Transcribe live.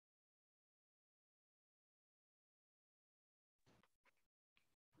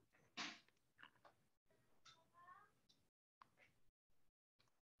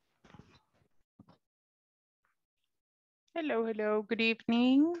Hello, hello, good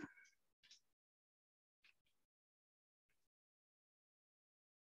evening.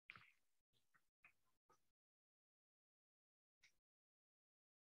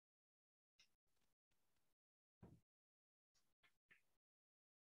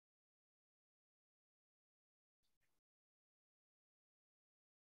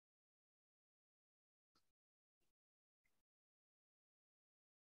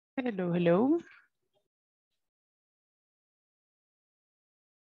 Hello, hello.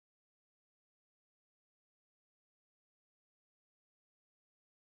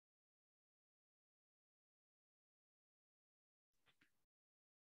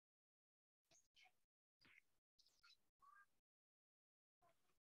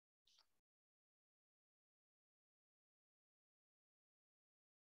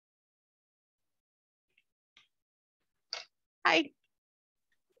 Hi,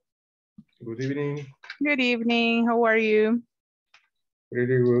 Good evening. good evening. How are you?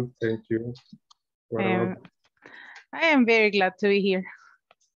 Pretty good, thank you. What about I am very glad to be here,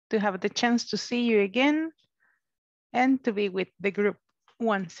 to have the chance to see you again and to be with the group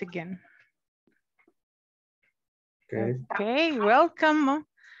once again. okay? Okay, welcome,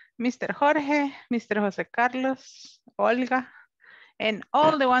 Mr. Jorge, Mr. Jose Carlos, Olga, and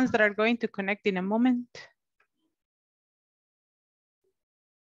all the ones that are going to connect in a moment.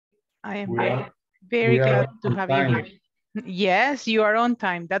 I am very glad to have you here. Yes, you are on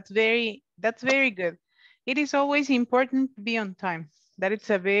time. That's very good. It is always important to be on time. That it's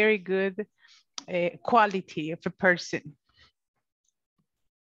a very good quality of a person.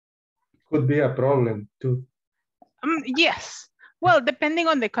 Could be a problem too. Yes. Well, depending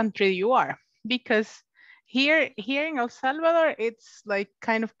on the country you are, because here in El Salvador, it's like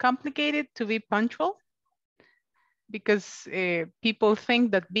kind of complicated to be punctual because people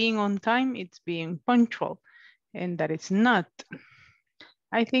think that being on time, it's being punctual, and that it's not.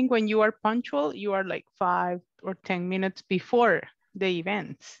 I think when you are punctual, you are like 5 or 10 minutes before the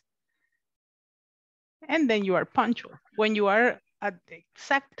events. And then you are punctual. When you are at the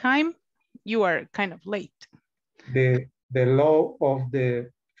exact time, you are kind of late. The law of the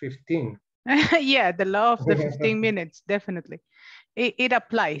 15. Yeah, the law of the 15 minutes, definitely. It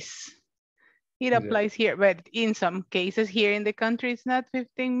applies. It applies here, but in some cases here in the country, it's not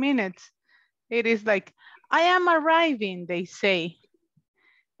 15 minutes. It is like, I am arriving, they say.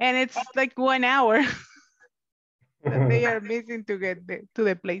 And it's like 1 hour that they are missing to get to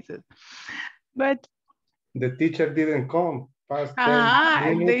the places. But the teacher didn't come past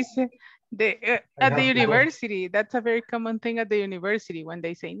 10 they minutes. say at the university, that's a very common thing at the university when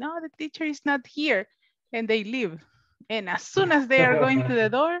they say, no, the teacher is not here, and they leave. And as soon as they are going to the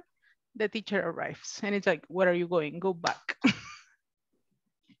door, the teacher arrives. And it's like, where are you going? Go back.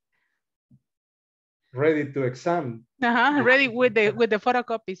 Ready to exam. Ready with the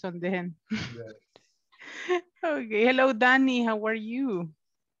photocopies on the hand. Yes. Okay, hello, Danny, how are you?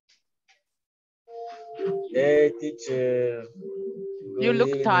 Hey, teacher. You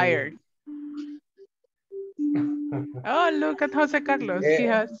look tired. Oh, look at Jose Carlos. He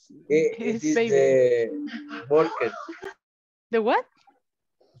has his it baby. The worker. The what?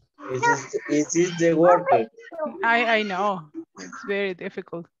 It is the worker. I know. It's very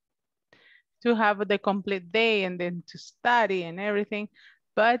difficult to have the complete day and then to study and everything,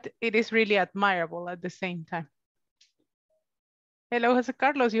 but it is really admirable at the same time. Hello, Jose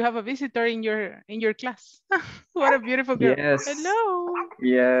Carlos, you have a visitor in your class. What a beautiful girl. Yes. Hello.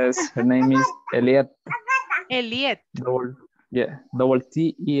 Yes, her name is Eliet. Eliet. Double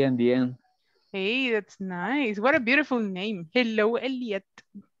T-E in the end. Hey, that's nice. What a beautiful name. Hello, Eliet.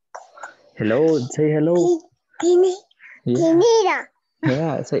 Hello, say hello.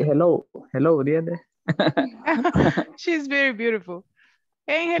 Yeah, say hello. Hello, Diane. She's very beautiful.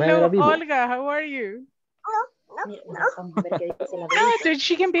 Hey, hello, Olga. How are you? No,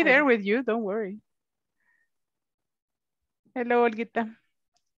 she can be there with you. Don't worry. Hello, Olguita.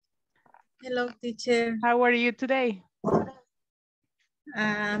 Hello, teacher. How are you today?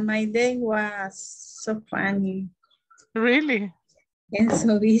 My day was so funny. Really? And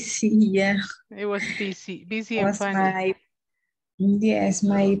so busy, yeah. It was busy and funny. Yes,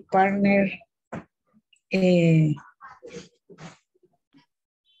 my partner had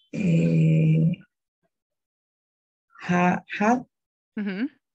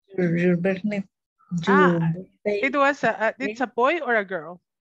your birthday. It's a boy or a girl?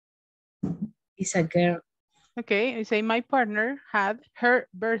 It's a girl. Okay, you say my partner had her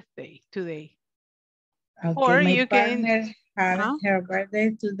birthday today. Okay, or my you partner had her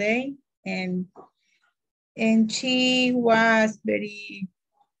birthday today, and she was very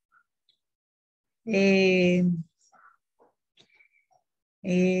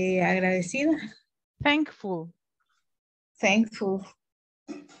Agradecida. Thankful. Thankful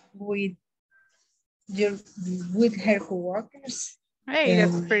with with her coworkers. Hey,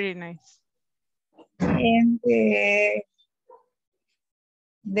 that's pretty nice. And the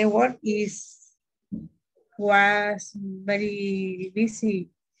work was very busy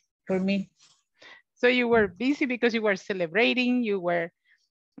for me. So you were busy because you were celebrating, you were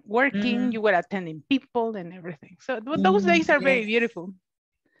working, you were attending people and everything. So those days are very beautiful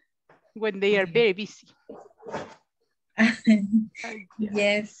when they are very busy.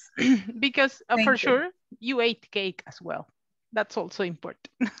 Yes. Because for sure you ate cake as well. That's also important.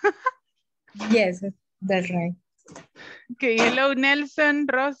 Yes, that's right. Okay, hello Nelson,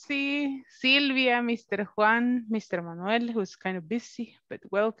 Rosie, Silvia, Mr. Juan, Mr. Manuel, who's kind of busy, but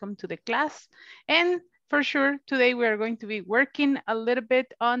welcome to the class. And for sure, today we are going to be working a little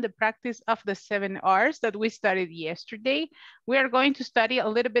bit on the practice of the 7 R's that we studied yesterday. We are going to study a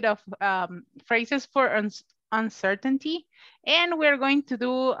little bit of phrases for uncertainty, and we're going to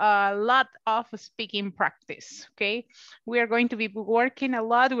do a lot of speaking practice, okay? We are going to be working a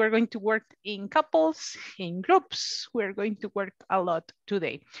lot. We're going to work in couples, in groups. We're going to work a lot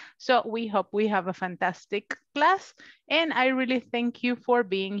today. So we hope we have a fantastic class, and I really thank you for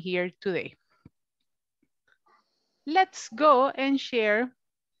being here today. Let's go and share.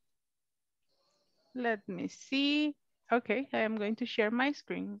 Let me see. Okay, I am going to share my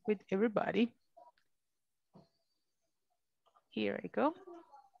screen with everybody. Here I go.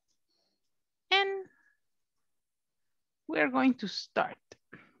 And we're going to start.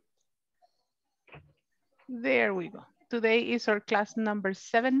 There we go. Today is our class number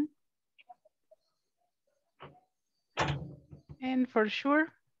 7. And for sure,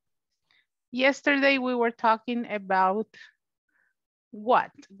 yesterday we were talking about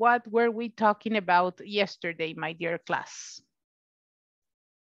what? What were we talking about yesterday, my dear class?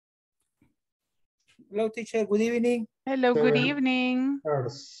 Hello, teacher. Good evening. Hello, good evening.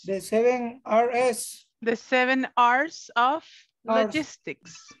 The 7 R's. The 7 R's of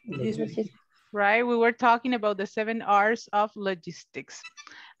logistics. Right? We were talking about the 7 R's of logistics.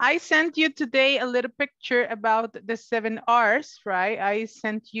 I sent you today a little picture about the 7 R's, right? I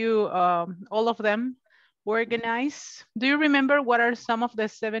sent you all of them organized. Do you remember what are some of the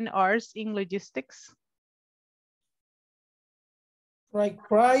 7 R's in logistics? Right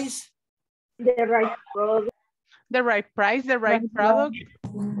price. The right product. The right price, the right product.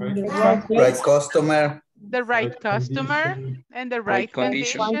 Right customer. The right customer and the right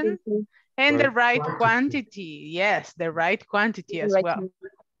condition. And the right quantity. Yes, the right quantity as well.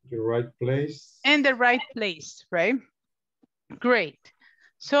 The right place. And the right place, right? Great.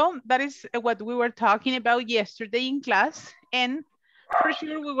 So that is what we were talking about yesterday in class. And for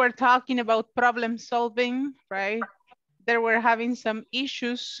sure we were talking about problem solving, right? They were having some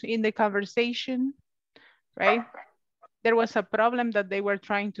issues in the conversation, right? There was a problem that they were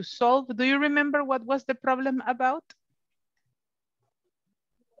trying to solve. Do you remember what was the problem about?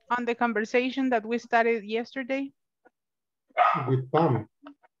 On the conversation that we started yesterday? With Pam.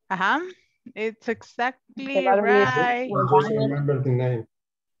 It's exactly right. I just remember the name.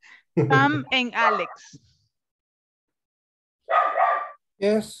 Pam and Alex.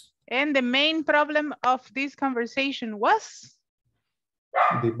 Yes. And the main problem of this conversation was?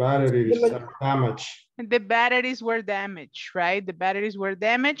 The batteries are damaged. The batteries were damaged, right? The batteries were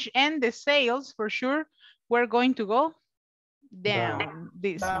damaged and the sales for sure were going to go down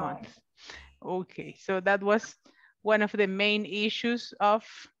this month. Okay, so that was one of the main issues of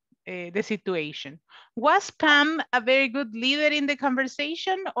the situation. Was Pam a very good leader in the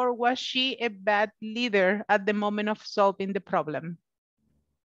conversation, or was she a bad leader at the moment of solving the problem?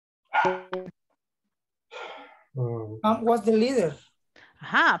 Pam was the leader.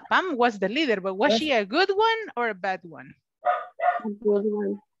 Pam was the leader, but was she a good one or a bad one? A good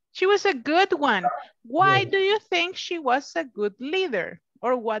one. She was a good one. Why do you think she was a good leader?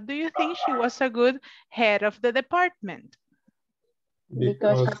 Or what do you think she was a good head of the department?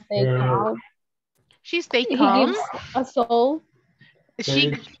 Because she stayed calm. She stayed calm. He gives a soul.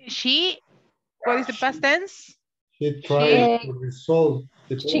 She, what is the past tense? She tried to resolve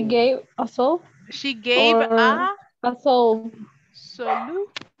the problem. She gave a soul. She gave a soul.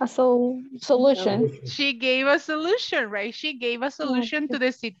 Solution. She gave a solution, right? She gave a solution to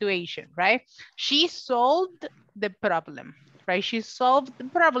the situation, right? She solved the problem, right? She solved the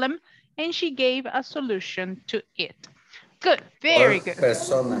problem and she gave a solution to it. Good, very good.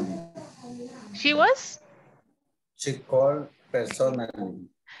 Personally. She was? She called personally.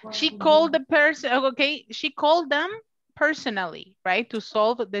 She called the person, okay, she called them personally, right? To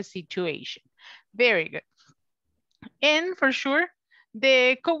solve the situation. Very good. And for sure,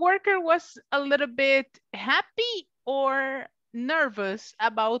 The coworker was a little bit happy or nervous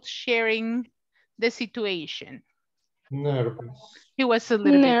about sharing the situation. Nervous. He was a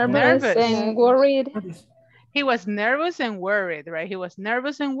little bit Nervous nervous. and worried. He was nervous and worried, right? He was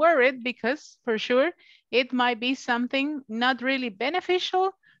nervous and worried because for sure it might be something not really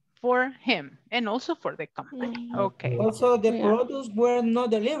beneficial for him and also for the company. Okay. Also, the products were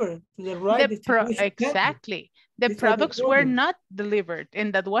not delivered to the right distribution. Exactly. The These are the products were problems. not delivered,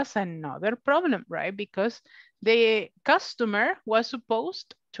 and that was another problem, right? Because the customer was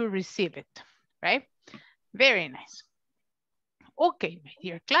supposed to receive it, right? Very nice. Okay, my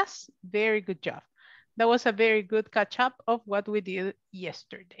dear class, very good job. That was a very good catch up of what we did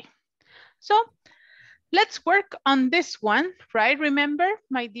yesterday. So let's work on this one, right? Remember,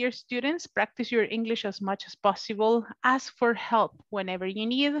 my dear students, practice your English as much as possible. Ask for help whenever you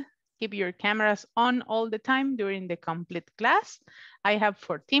need. Keep your cameras on all the time during the complete class. I have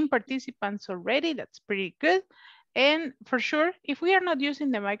 14 participants already. That's pretty good. And for sure, if we are not using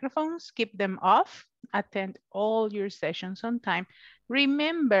the microphones, keep them off. Attend all your sessions on time.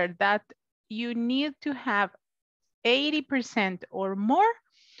 Remember that you need to have 80% or more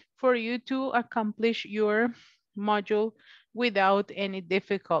for you to accomplish your module without any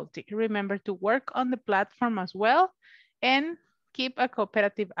difficulty. Remember to work on the platform as well and keep a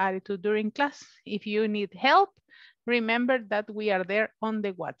cooperative attitude during class. If you need help, remember that we are there on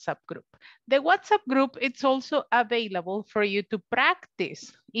the WhatsApp group. The WhatsApp group, it's also available for you to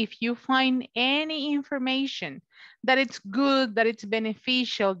practice. If you find any information that it's good, that it's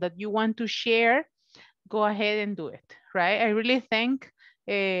beneficial, that you want to share, go ahead and do it, right? I really thank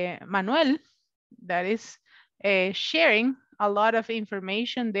Manuel that is sharing a lot of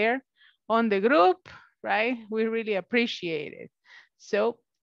information there on the group, right? We really appreciate it. So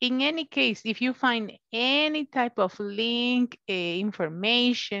in any case, if you find any type of link,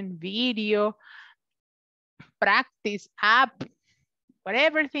 information, video, practice app,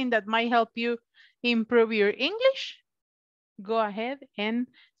 whatever thing that might help you improve your English, go ahead and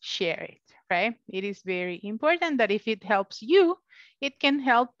share it, right? It is very important that if it helps you, it can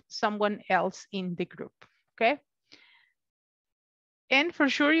help someone else in the group, okay? And for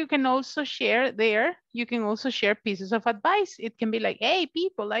sure, you can also share there. You can also share pieces of advice. It can be like, hey,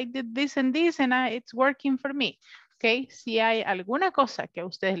 people, I did this and this and it's working for me. Okay, si hay alguna cosa que a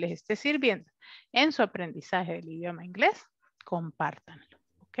ustedes les esté sirviendo en su aprendizaje del idioma inglés, compártanlo,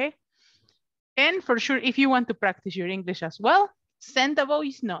 okay? And for sure, if you want to practice your English as well, send a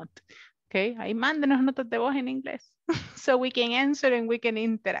voice note, okay? Ahí mándenos notas de voz en inglés so we can answer and we can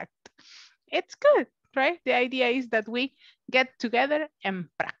interact. It's good, right? The idea is that we get together and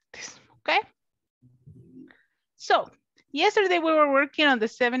practice, okay? So yesterday we were working on the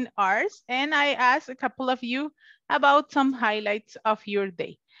 7 R's and I asked a couple of you about some highlights of your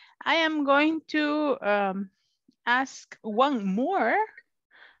day. I am going to ask one more.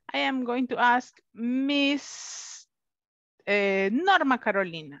 I am going to ask Miss Norma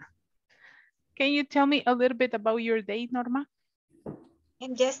Carolina. Can you tell me a little bit about your day, Norma?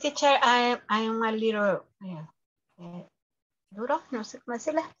 Yes, teacher, I am a little duro, no sé cómo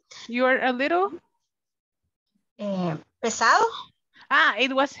decirle. You're a little? Pesado. Ah,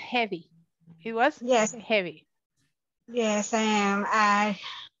 it was heavy. It was heavy. Yes, I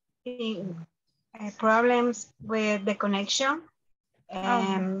problems with the connection.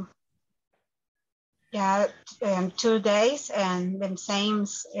 Yeah, 2 days and the same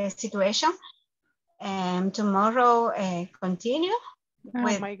situation. Tomorrow continue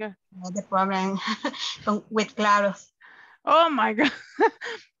with my God. The problem with Claros. Oh my God.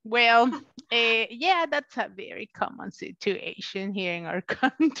 Well, yeah, that's a very common situation here in our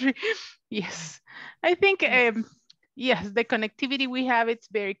country. Yes, I think, yes, the connectivity we have, it's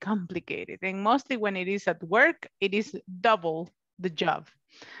very complicated. And mostly when it is at work, it is double the job.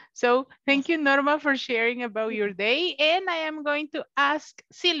 So thank you, Norma, for sharing about your day. And I am going to ask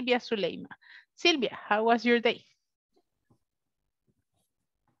Silvia Suleima. Silvia, how was your day?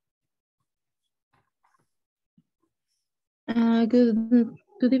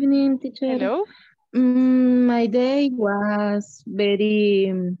 Good evening, teacher. Hello. My day was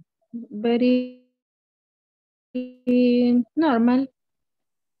very normal.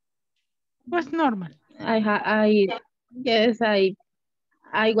 Was normal. Yes, I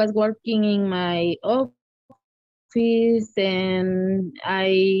was working in my office and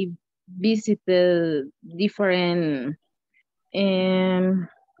I visited different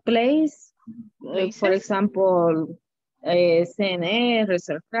places. For example, CNE,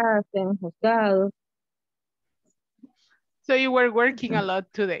 Reservarte, Juzgado. So you were working a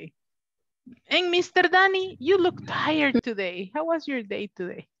lot today? And Mr. Danny, you look tired today. How was your day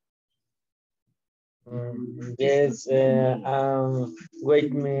today? Yes,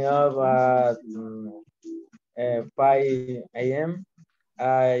 wake me up at 5 a.m.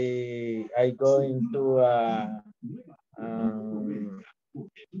 I go into a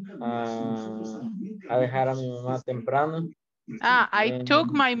dejar a mi mamá temprano. I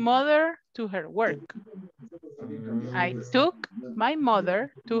took my mother to her work. I took my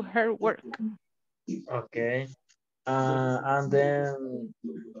mother to her work. Okay. And then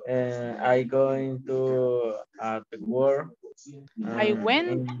I go into the work. I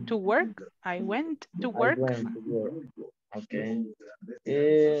went to work. I went to work. I went to work. Okay.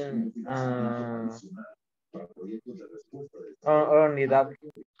 And, only that.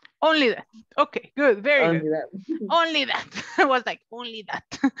 Only that. Okay, good. Very Only good. that. Only that. I was like, only that.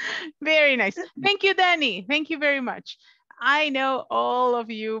 Very nice. Thank you, Danny. Thank you very much. I know all of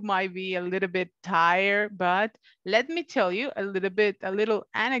you might be a little bit tired, but let me tell you a little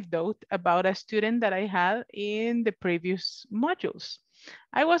anecdote about a student that I had in the previous modules.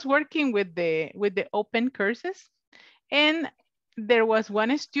 I was working with the open courses, and there was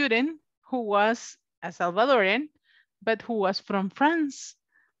one student who was a Salvadorian, but who was from France.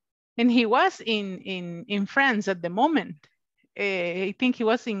 And he was in France at the moment. I think he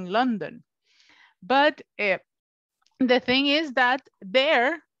was in London. But the thing is that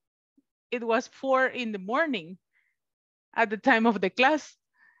there, it was 4 in the morning at the time of the class.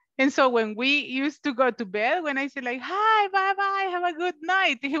 And so when we used to go to bed, when I said like, hi, bye-bye, have a good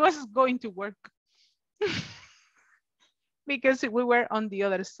night, he was going to work. Because we were on the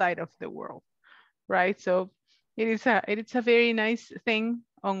other side of the world, right? So it is a very nice thing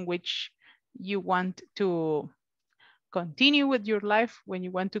on which you want to continue with your life, when you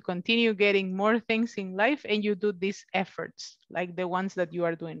want to continue getting more things in life, and you do these efforts like the ones that you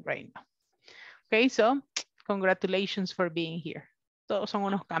are doing right now. Okay, so congratulations for being here. Todos son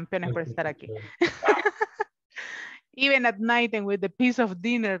unos campeones por estar aquí. Even at night and with the piece of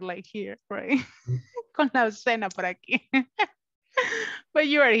dinner like here, right? Con la cena por aquí. But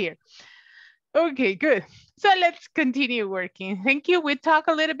you are here. Okay, good. So let's continue working. Thank you. We talked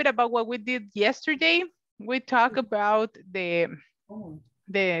a little bit about what we did yesterday. We talked about the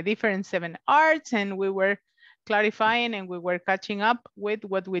different 7 arts, and we were clarifying and we were catching up with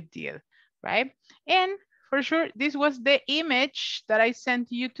what we did, right? And for sure, this was the image that I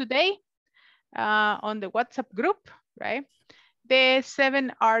sent you today on the WhatsApp group, right? The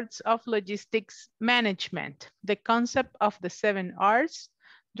 7 arts of logistics management. The concept of the 7 arts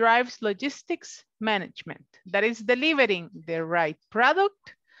drives logistics management. That is delivering the right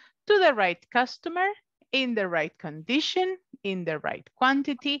product to the right customer in the right condition, in the right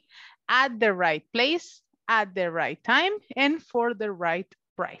quantity, at the right place, at the right time, and for the right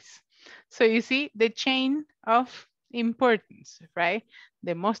price. So you see the chain of importance, right?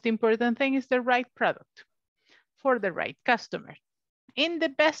 The most important thing is the right product for the right customer in the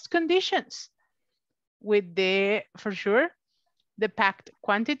best conditions with the, for sure, the packed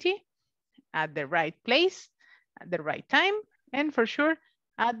quantity at the right place, at the right time, and for sure,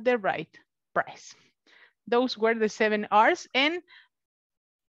 at the right price. Those were the 7 R's, and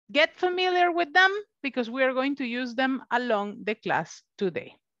get familiar with them because we are going to use them along the class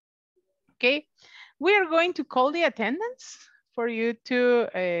today. Okay, we are going to call the attendance for you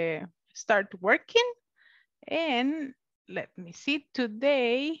to start working. And let me see,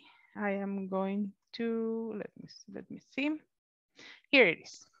 today I am going to, let me see. Here it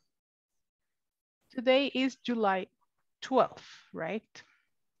is. Today is July 12th, right?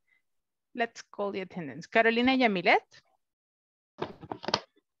 Let's call the attendance. Carolina Yamilet.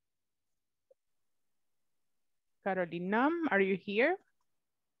 Carolina, are you here?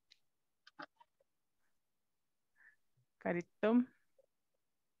 Carito.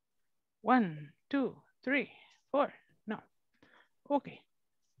 1, 2, 3, 4. No. Okay.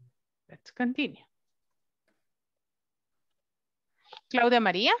 Let's continue. Claudia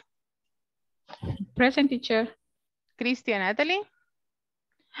Maria. Present, teacher. Christian Natalie.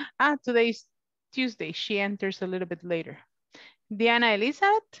 Ah, today's Tuesday. She enters a little bit later. Diana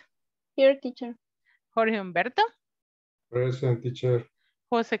Elizabeth. Here, teacher. Jorge Humberto. Present, teacher.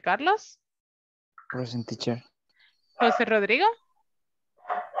 Jose Carlos. Present, teacher. Jose Rodrigo.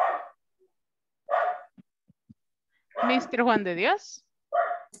 Mr. Juan de Dios.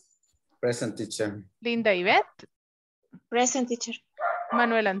 Present, teacher. Linda Ivette. Present, teacher.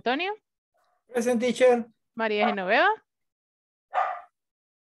 Manuel Antonio. Present, teacher. María Genoveva.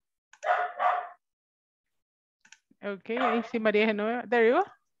 Okay, I see María Genoveva. There you go.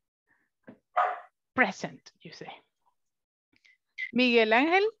 Present, you say. Miguel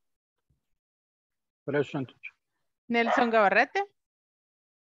Ángel. Present, teacher. Nelson Gabarrete,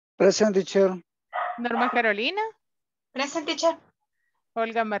 Present, teacher. Norma Carolina, Present, teacher.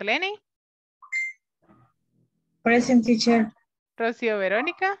 Olga Marlene, Present, teacher. Rocío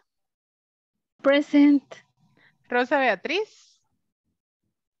Verónica, Present. Rosa Beatriz,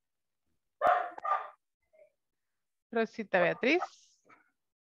 Rosita Beatriz.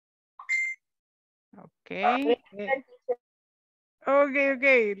 Okay.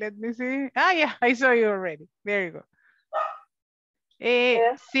 Okay, let me see. Ah, yeah, I saw you already. There you go.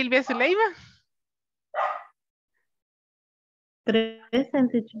 Silvia Zuleima,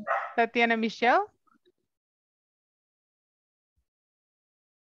 Present, teacher. Tatiana Michelle,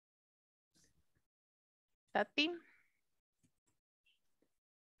 Tati.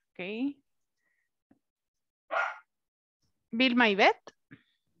 Okay. Vilma Ivette,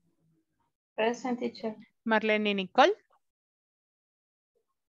 Present, teacher. Marlene Nicole,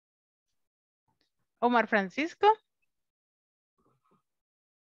 Omar Francisco,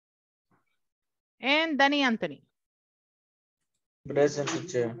 and Danny Anthony. Present,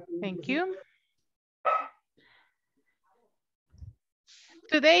 teacher. Thank you.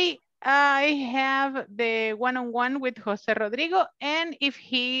 Today, I have the one-on-one with Jose Rodrigo, and if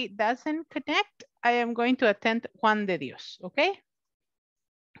he doesn't connect, I am going to attend Juan de Dios, okay?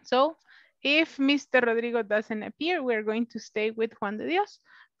 So, if Mr. Rodrigo doesn't appear, we're going to stay with Juan de Dios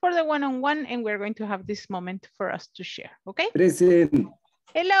for the one-on-one, and we're going to have this moment for us to share, okay? Present.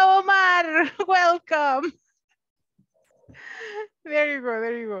 Hello, Omar, welcome. There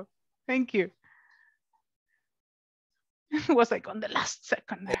you go, thank you. Was like on the last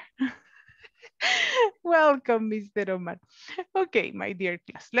second there. Welcome, Mr. Omar. Okay, my dear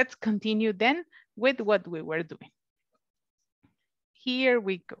class, let's continue then with what we were doing. Here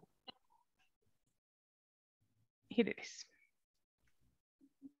we go. Here it is.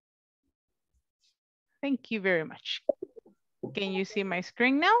 Thank you very much. Can you see my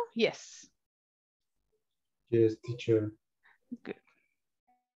screen now? Yes. Yes, teacher. Good.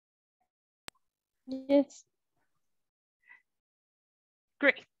 Yes.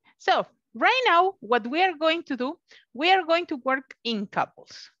 Great. So right now, what we are going to do, we are going to work in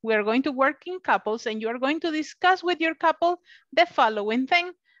couples. We are going to work in couples, and you are going to discuss with your couple the following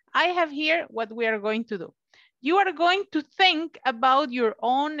thing. I have here what we are going to do. You are going to think about your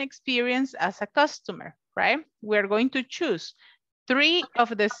own experience as a customer, right? We're going to choose 3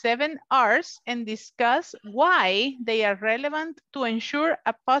 of the 7 R's and discuss why they are relevant to ensure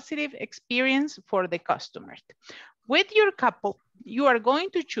a positive experience for the customers. With your couple, you are going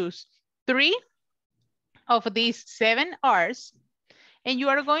to choose 3 of these 7 R's, and you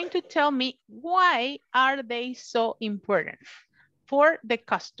are going to tell me why are they so important for the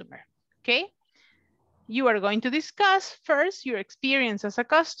customer, okay? You are going to discuss first your experience as a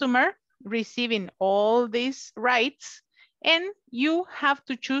customer, receiving all these rights, and you have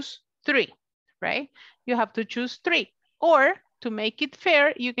to choose 3, right? You have to choose 3, or to make it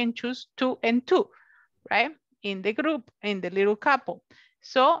fair, you can choose 2 and 2, right? In the group, in the little couple.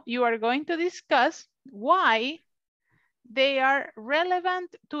 So you are going to discuss why they are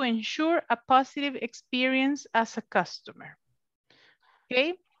relevant to ensure a positive experience as a customer,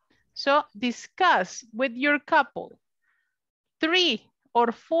 okay? So discuss with your couple 3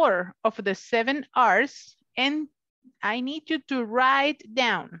 or 4 of the 7 R's, and I need you to write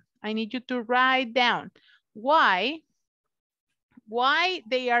down. I need you to write down why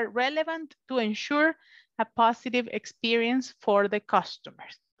they are relevant to ensure a positive experience for the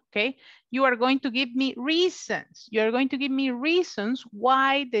customers, okay? You are going to give me reasons. You are going to give me reasons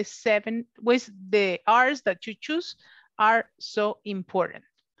why the 7 with the R's that you choose are so important,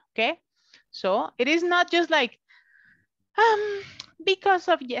 okay? So it is not just like, because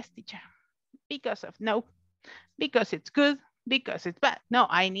of yes, teacher, because of no, because it's good, because it's bad. No,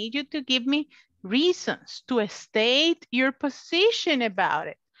 I need you to give me reasons to state your position about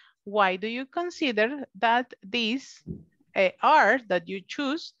it. Why do you consider that this R that you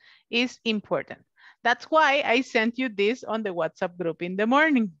choose is important? That's why I sent you this on the WhatsApp group in the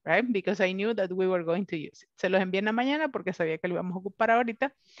morning, right? Because I knew that we were going to use it. Se los envié en la mañana porque sabía que lo íbamos a ocupar ahorita.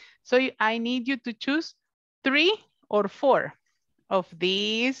 So I need you to choose 3 or 4 of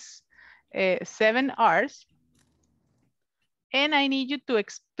these 7 R's. And I need you to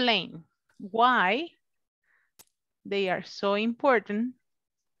explain why they are so important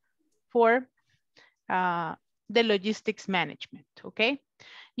for the logistics management, okay?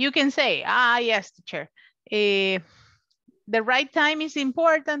 You can say, yes, teacher. The right time is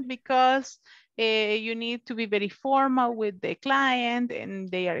important because you need to be very formal with the client and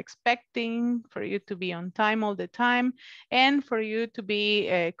they are expecting for you to be on time all the time and for you to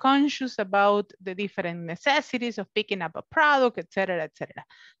be conscious about the different necessities of picking up a product, etc., etc.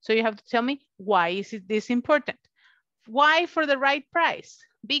 So you have to tell me, why is this important? Why for the right price?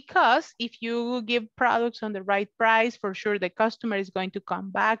 Because if you give products on the right price, for sure the customer is going to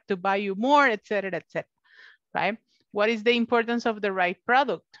come back to buy you more, etc., etc., right? What is the importance of the right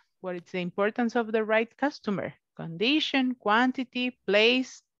product? What is the importance of the right customer? Condition, quantity,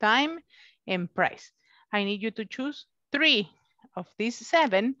 place, time, and price. I need you to choose 3 of these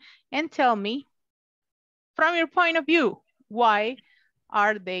 7 and tell me from your point of view, why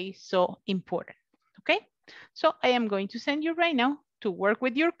are they so important? Okay, so I am going to send you right now to work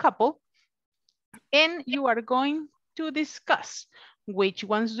with your couple and you are going to discuss which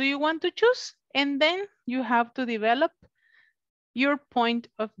ones do you want to choose, and then you have to develop your point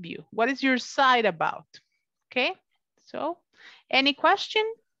of view. What is your side about? Okay, so any question?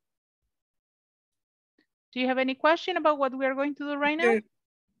 Do you have any question about what we are going to do right now?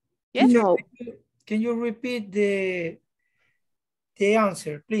 Yes? No. Can you repeat the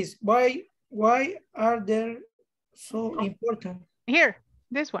answer, please? Why are they so important? Here,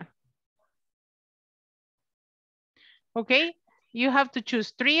 this one. Okay, you have to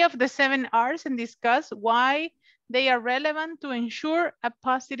choose 3 of the 7 R's and discuss why they are relevant to ensure a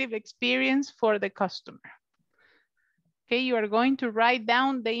positive experience for the customer. Okay, you are going to write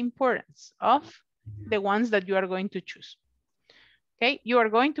down the importance of the ones that you are going to choose. Okay, you are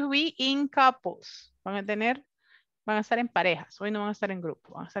going to be in couples. Van a estar en parejas. Hoy no van a estar en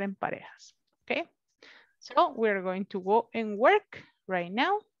grupo, van a estar en parejas. Okay, so we're going to go and work right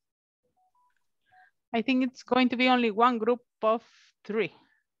now. I think it's going to be only one group of 3.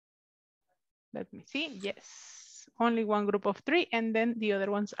 Let me see, yes. Only one group of 3 and then the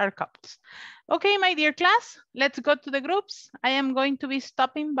other ones are couples. Okay, my dear class, let's go to the groups. I am going to be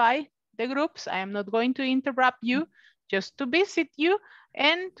stopping by the groups. I am not going to interrupt you, just to visit you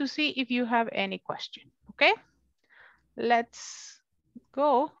and to see if you have any question, okay? Let's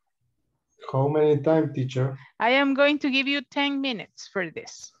go. How many time, teacher? I am going to give you 10 minutes for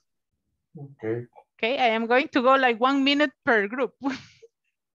this. Okay. Okay, I am going to go like 1 minute per group.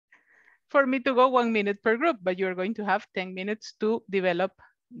 For me to go 1 minute per group, but you're going to have 10 minutes to develop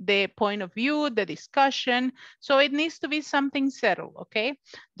the point of view, the discussion. So it needs to be something settled, okay?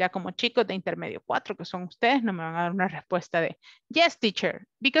 Ya como chicos de intermedio 4 que son ustedes, no me van a dar una respuesta de, yes, teacher,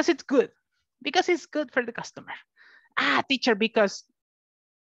 because it's good. Because it's good for the customer. Ah, teacher, because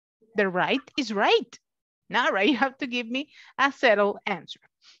the right is right. Now, right, you have to give me a settled answer,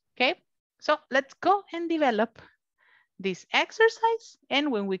 okay? So let's go and develop this exercise.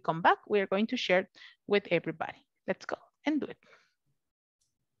 And when we come back, we are going to share with everybody. Let's go and do it.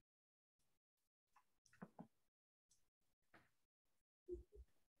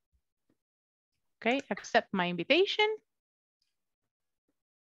 Okay, accept my invitation.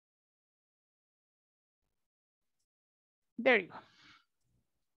 There you go.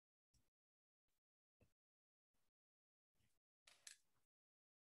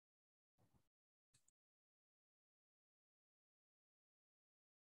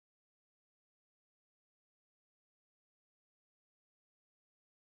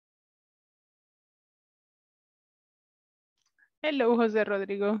 Hello, Jose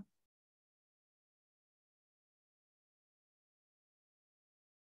Rodrigo.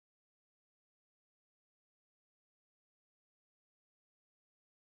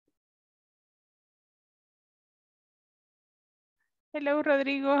 Hello,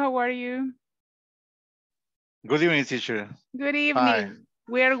 Rodrigo. How are you? Good evening, teacher. Good evening.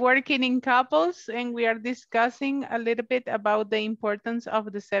 We are working in couples and we are discussing a little bit about the importance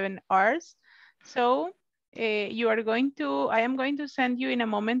of the 7 R's. So I am going to send you in a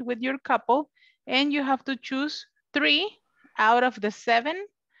moment with your couple and you have to choose 3 out of the 7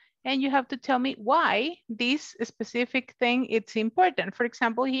 and you have to tell me why this specific thing it's important. For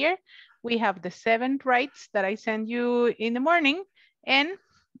example, here we have the 7 rights that I send you in the morning and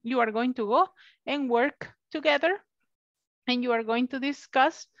you are going to go and work together and you are going to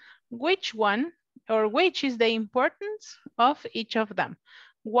discuss which one or which is the importance of each of them.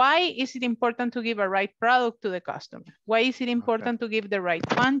 Why is it important to give a right product to the customer? Why is it important to give the right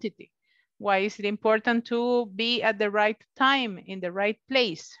quantity? Why is it important to be at the right time in the right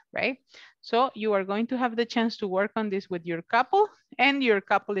place, right? So you are going to have the chance to work on this with your couple and your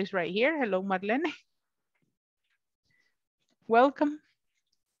couple is right here. Hello, Marlene. Welcome.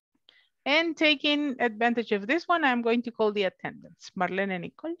 And taking advantage of this one, I'm going to call the attendants, Marlene and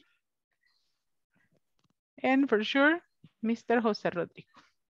Nicole. And for sure, Mr. Jose Rodrigo.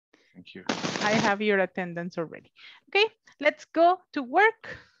 Thank you. I have your attendance already. Okay, let's go to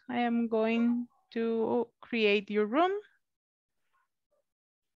work. I am going to create your room.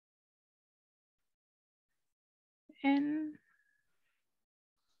 And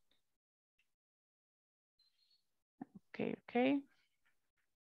okay.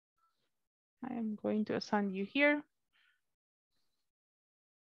 I am going to assign you here.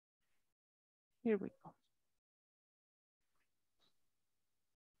 Here we go.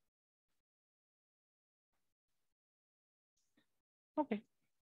 Okay.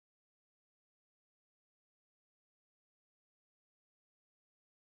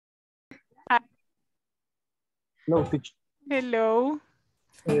 Hi. Hello, teacher. Hello.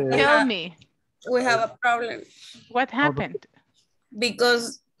 Tell me. We have a problem What happened?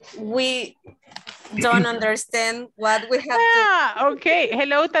 because we don't understand what we have to. Okay.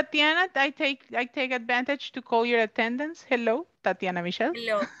 Hello, Tatiana. I take advantage to call your attendance. Hello, Tatiana Michelle.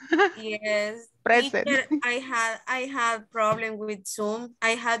 Hello. Yes. Present. Teacher, I had problem with Zoom. I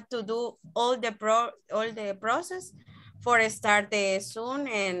had to do all the process for start the Zoom,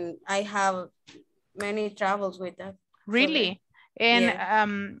 and I have many troubles with that. Really? So, and yeah.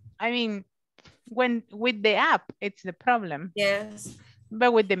 I mean, when with the app, it's the problem. Yes.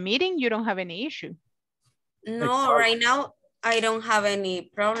 But with the meeting, you don't have any issue. No, right now I don't have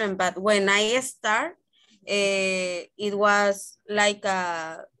any problem, but when I start, it was like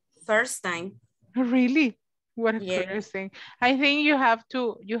a first time. Really? What a Yeah. curious thing. I think you have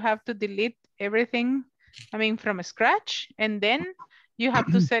to delete everything, I mean, from scratch, and then you have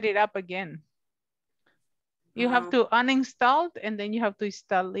to set it up again. You have to uninstall and then you have to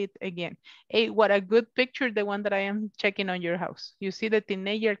install it again. Hey, what a good picture, the one that I am checking on your house. You see the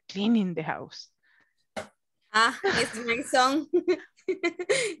teenager cleaning the house. It's my son.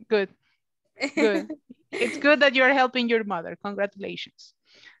 Good. It's good that you're helping your mother. Congratulations.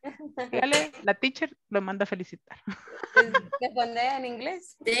 Dígale, la teacher lo manda a felicitar. Responde en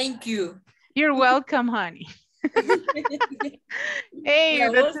inglés. Thank you. You're welcome, honey. Hey,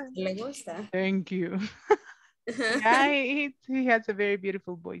 Le gusta. Thank you. Yeah, he has a very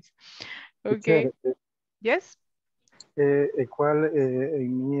beautiful voice. Okay. Teacher, Yes. ¿Cuál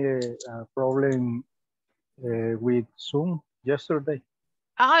en mi problem with Zoom yesterday?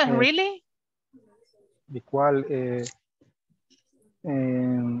 Really? The cual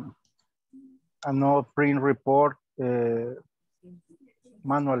no print report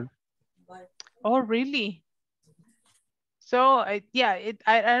manual. Oh, really? So yeah,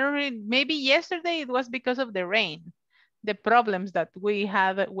 I don't really, maybe yesterday it was because of the rain, the problems that we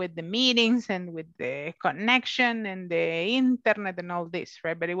had with the meetings and with the connection and the internet and all this,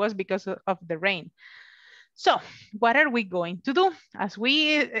 right? But it was because of the rain. So what are we going to do? As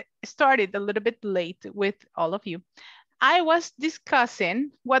we started a little bit late with all of you, I was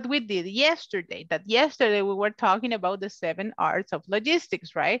discussing what we did yesterday. That yesterday we were talking about the 7 R's of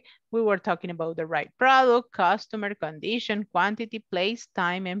logistics, right? We were talking about the right product, customer, condition, quantity, place,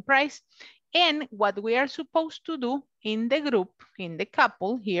 time, and price. And what we are supposed to do in the group, in the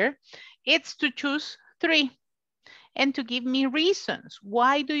couple here, it's to choose 3 and to give me reasons.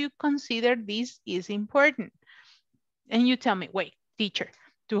 Why do you consider this is important? And you tell me, wait, teacher,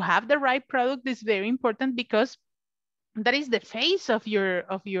 to have the right product is very important because that is the face of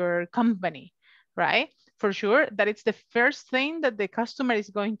your company, right? For sure, that it's the first thing that the customer is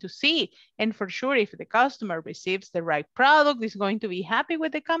going to see. And for sure, if the customer receives the right product, is going to be happy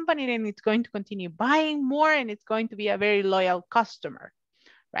with the company, and it's going to continue buying more, and it's going to be a very loyal customer,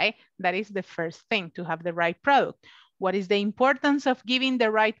 right? That is the first thing, to have the right product. What is the importance of giving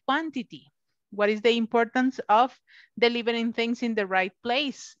the right quantity? What is the importance of delivering things in the right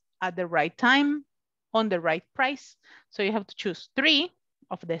place, at the right time, on the right price? So you have to choose 3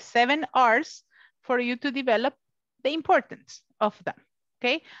 of the 7 R's for you to develop the importance of them,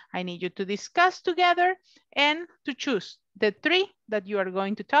 okay? I need you to discuss together and to choose the 3 that you are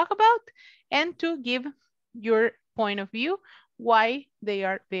going to talk about and to give your point of view why they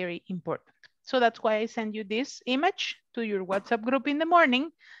are very important. So that's why I send you this image to your WhatsApp group in the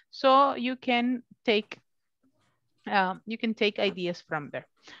morning, so you can take ideas from there,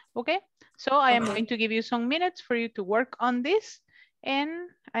 okay? So I am going to give you some minutes for you to work on this, and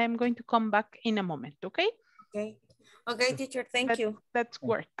I am going to come back in a moment, okay? Okay. Okay, teacher, thank you. Let's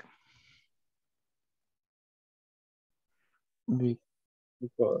work.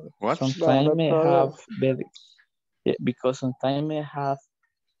 What? Sometimes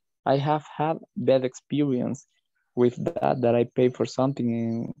I have had bad experience with that I pay for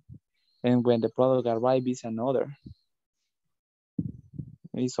something and when the product arrives is another.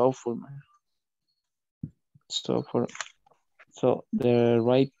 It's awful, man. So the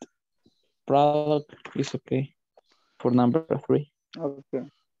right product is okay for number 3. Okay.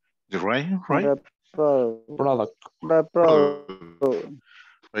 The right? Product. Product. Right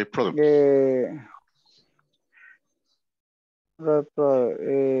product.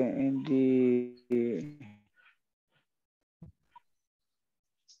 In the...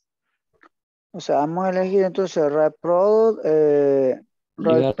 O sea, vamos a elegir entonces right product,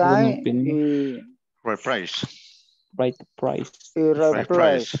 right time y... Right price. Right price. Y right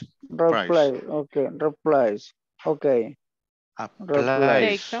price. Right price. Okay. Right price. Okay.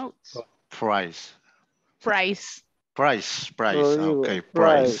 Price. Price. Price. Price. Okay.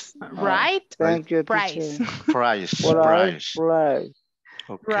 Price. Right. Thank you, Price. teacher. Price. Price.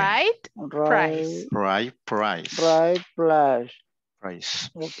 Okay. Right. Price. Right price. Right price. Price.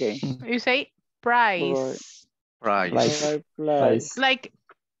 Okay. You say price. Price. Right price. Like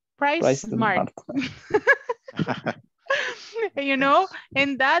price smart. You know,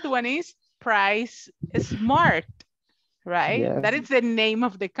 and that one is price smart, right? Yes. That is the name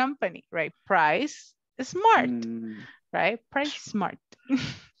of the company, right? Price smart, right? Price smart.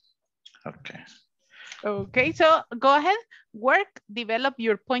 Okay. Okay, so go ahead, work, develop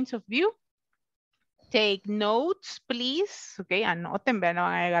your points of view. Take notes, please. Okay, anoten, vean, no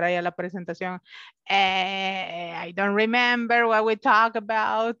van a llegar ahí a la presentación. I don't remember what we talk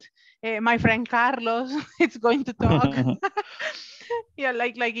about. My friend Carlos is going to talk. Yeah,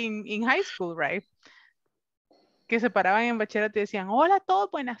 like in high school, right? Que se paraban en bachillerato y decían, hola a todos,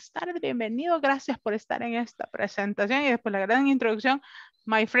 buenas tardes, bienvenidos, gracias por estar en esta presentación. Y después la gran introducción,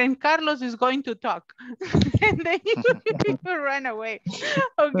 my friend Carlos is going to talk. And then you run away.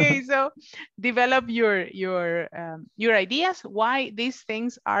 Okay, so develop your ideas, why these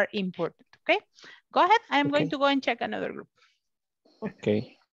things are important, okay? Go ahead, I'm going to go and check another group.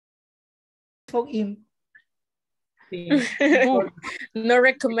 Okay. No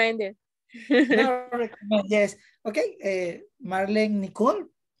recommended. No recommend, yes. Okay, Marlene Nicole,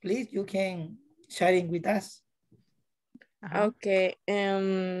 please, you can sharing with us. Okay,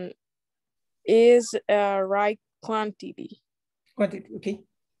 is a right quantity. Quantity, okay.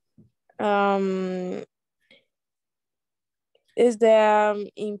 Is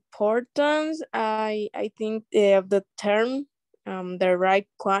the importance, I think, of the term, the right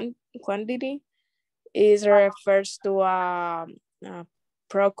quantity is refers to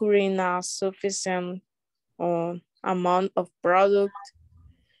procuring a sufficient amount of product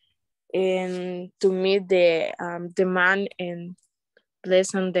and to meet the demand and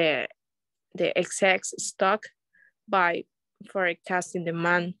lessen the excess stock by forecasting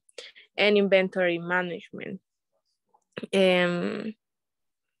demand and inventory management.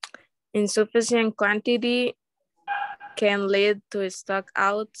 Insufficient quantity can lead to stock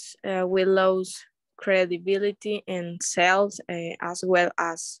outs, with loss credibility and sales, as well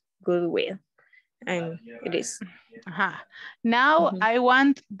as goodwill. And it is. Now I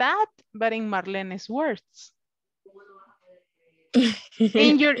want that, but in Marlene's words.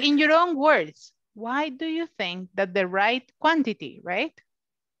 in your own words, why do you think that the right quantity, right?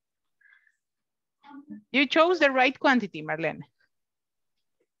 You chose the right quantity, Marlene.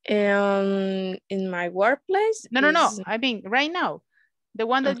 In my workplace? No. I mean, right now, the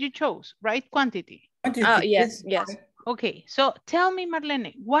one that you chose, right quantity. Oh, yes. Okay, so tell me,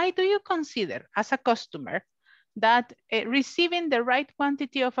 Marlene, why do you consider as a customer that receiving the right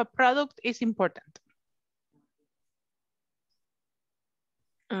quantity of a product is important?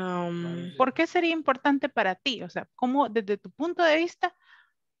 ¿Por qué sería importante para ti? O sea, ¿cómo desde tu punto de vista,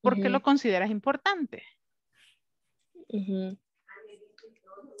 por qué lo consideras importante?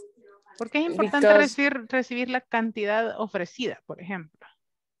 ¿Por qué es importante recibir la cantidad ofrecida, por ejemplo?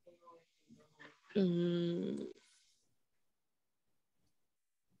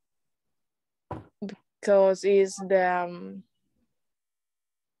 Because it's the,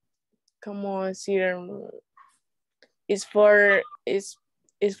 ¿cómo decir? It's for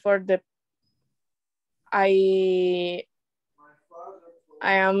the, I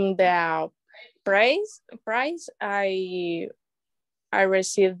am the price, I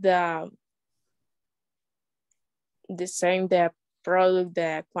received the same, the product,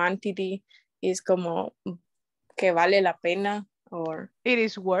 the quantity is como que vale la pena, or it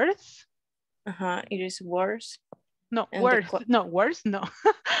is worth. It is worth. No, worth. No, worth. No,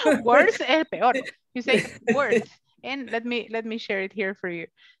 worth es peor. You say worth, and let me share it here for you.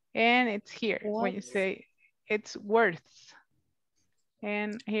 And it's here when you say it's worth.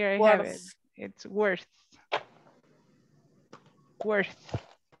 And here I have it. It's worth. Worth.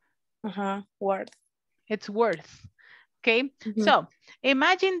 Worth. It's worth. Okay, so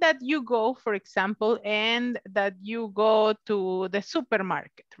imagine that you go, for example, and that you go to the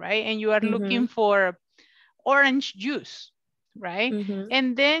supermarket, right? And you are looking for orange juice, right?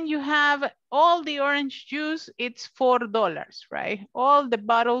 And then you have all the orange juice, it's $4, right? All the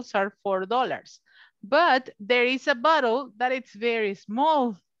bottles are $4. But there is a bottle that it's very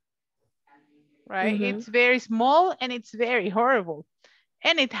small, right? It's very small and it's very horrible.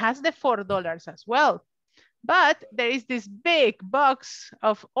 And it has the $4 as well. But there is this big box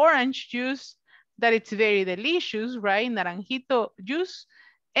of orange juice that it's very delicious, right? Naranjito juice.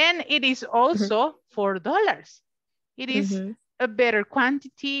 And it is also $4. It is a better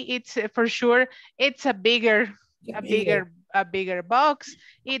quantity. It's for sure, it's a bigger box.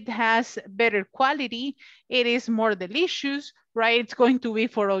 It has better quality. It is more delicious, right? It's going to be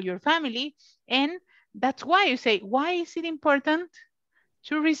for all your family. And that's why you say, why is it important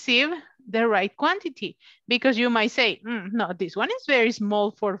to receive the right quantity? Because you might say, no, this one is very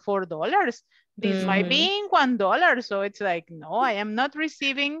small for $4. This might be $1. So it's like, no, I am not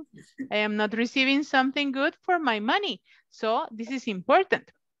receiving something good for my money. So this is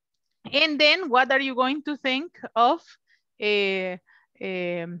important. And then what are you going to think of?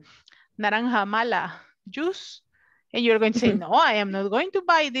 Naranja mala juice. And you're going to say, no, I am not going to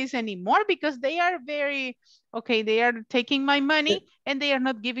buy this anymore because they are very, okay, they are taking my money and they are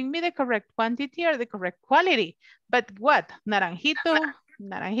not giving me the correct quantity or the correct quality. But what? Naranjito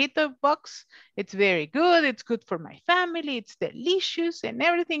box, it's very good. It's good for my family. It's delicious and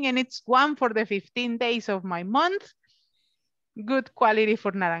everything. And it's one for the 15 days of my month. Good quality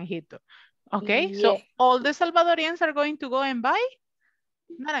for Naranjito. Okay, so all the Salvadorians are going to go and buy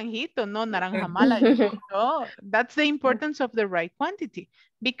Naranjito, no naranja mala. So that's the importance of the right quantity,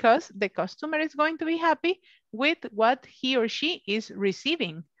 because the customer is going to be happy with what he or she is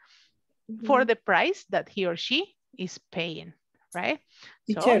receiving for the price that he or she is paying, right?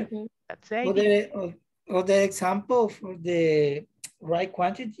 Teacher, so that's it. The example for the right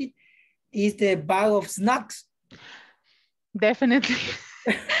quantity is the bag of snacks. Definitely.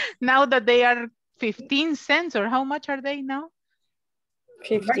 Now that they are 15 cents, or how much are they now?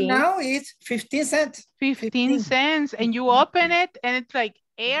 15. Right now it's 15 cents. 15 cents, and you open it and it's like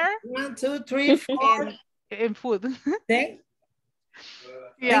air. 1, 2, 3, 4. And food. 10?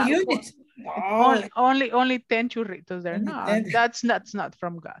 Yeah. 10 units. Oh. Only 10 churritos there. No, 10. That's not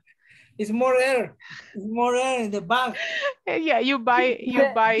from God. It's more air. It's more air in the bag. Yeah, you buy.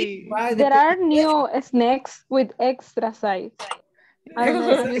 There are new snacks with extra size.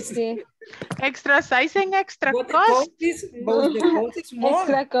 Extra size and extra cost. Both the cost is more.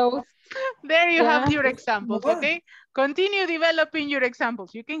 Extra cost. There you have your examples, okay? Continue developing your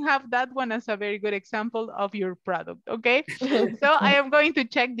examples. You can have that one as a very good example of your product, okay? So I am going to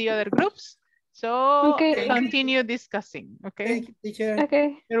check the other groups. So continue discussing, okay? Thank you, teacher.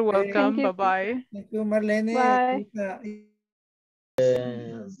 Okay. You're welcome. Bye-bye. Thank you, Marlene. Bye.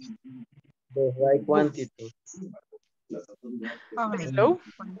 The right quantity. Hello?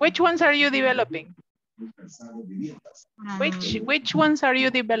 Which ones are you developing? Which ones are you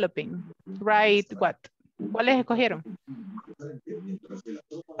developing? Right, what? ¿Cuáles escogieron?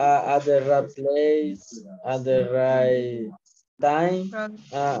 At the right place, at the right time,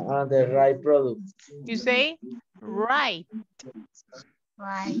 at the right product. You say right.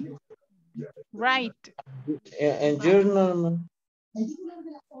 Right. And your normal.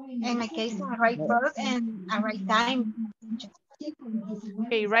 In my case, a right product and a right time.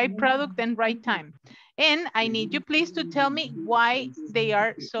 Okay, right product and right time. And I need you please to tell me why they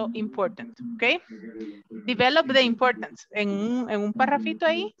are so important, okay? Develop the importance. En un parrafito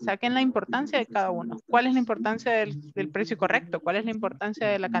ahí, saquen la importancia de cada uno. ¿Cuál es la importancia del precio correcto? ¿Cuál es la importancia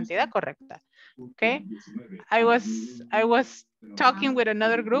de la cantidad correcta? Okay? I was talking with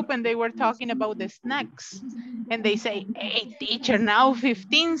another group and they were talking about the snacks. And they say, hey, teacher, now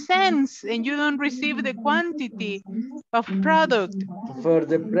 15 cents and you don't receive the quantity of product. For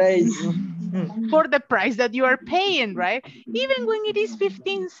the price. For the price that you are paying, right? Even when it is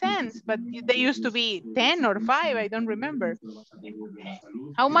 15 cents, but they used to be 10 or 5, I don't remember.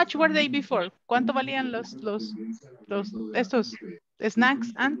 How much were they before? ¿Cuánto valían estos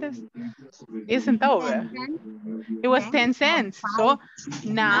snacks antes? 10 centavos, ¿verdad? It was 10 cents. So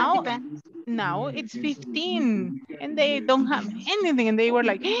now it's 15 and they don't have anything and they were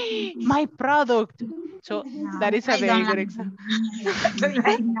like, hey, my product. So that is a very good example.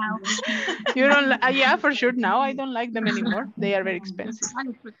 You don't, yeah, for sure. Now I don't like them anymore. They are very expensive.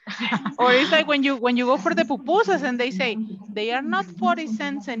 Or it's like when you go for the pupusas and they say they are not 40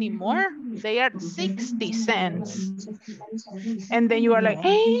 cents anymore. They are 60 cents. And then you are like,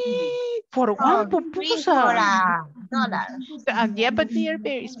 hey, for one pupusa. $5. Yeah, but they are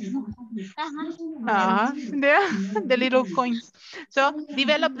very small. The little coins. So,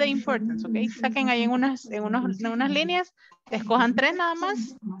 develop the importance, okay? Saquen ahí en unas líneas, escojan 3 nada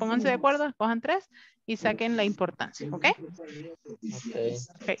más, pónganse de acuerdo, escojan 3 y saquen la importancia, okay?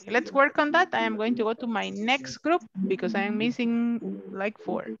 Okay, let's work on that. I am going to go to my next group because I am missing like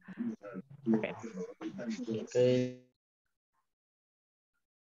 4. Okay.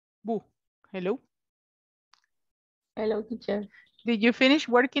 Boo, hello. Hello, teacher. Did you finish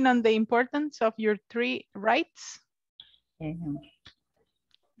working on the importance of your 3 rights?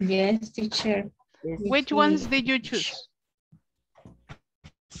 Yes, teacher. Which ones did you choose?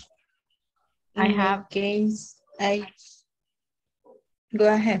 I have case. Go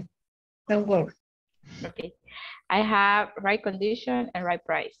ahead. Don't worry. Okay. I have right condition and right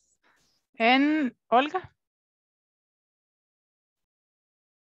price. And Olga?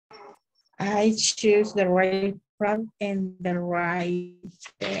 I choose the right product and the right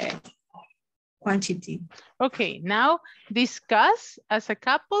quantity. Okay, now discuss as a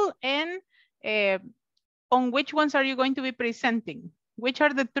couple and on which ones are you going to be presenting? Which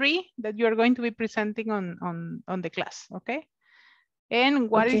are the 3 that you are going to be presenting on the class, okay? And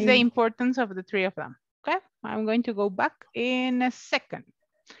what is the importance of the 3 of them? Okay, I'm going to go back in a second.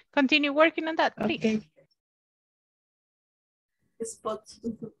 Continue working on that, please. Okay. Spots.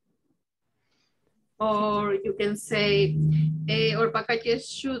 Or you can say our packages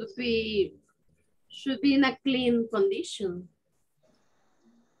should be in a clean condition.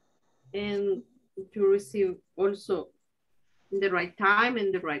 And to receive also the right time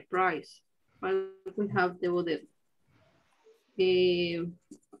and the right price. But we have the other. They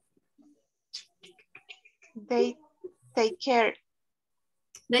take care.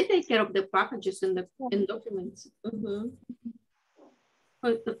 They take care of the packages and the documents.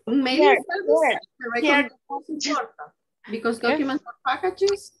 Maybe the most important because documents or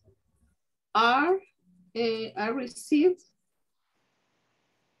packages are received.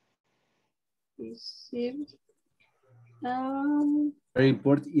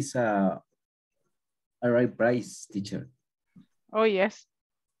 Report is a right price, teacher. Oh, yes.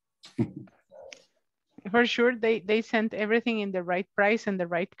 For sure, they sent everything in the right price and the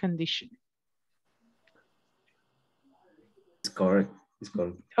right condition. It's correct. It's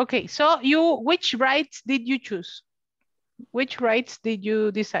correct. Okay, so which rights did you choose? Which rights did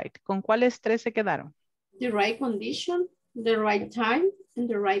you decide? ¿Con cuáles 3 se quedaron? The right condition, the right time, and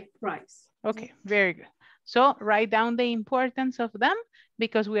the right price. Okay, very good. So write down the importance of them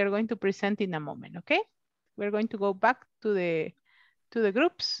because we are going to present in a moment, okay? We're going to go back to the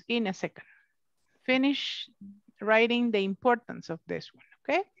groups in a second. Finish writing the importance of this one,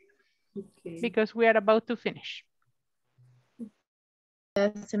 okay? Because we are about to finish.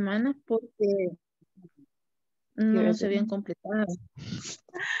 Las semanas porque no se habían completado.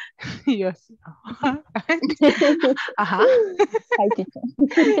 Yes. Hi, teacher.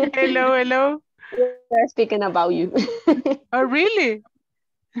 Hello, hello. We're speaking about you. Oh, really?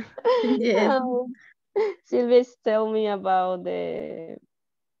 Yeah. Sylvia's tell me about the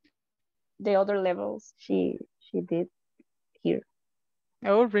other levels she did here.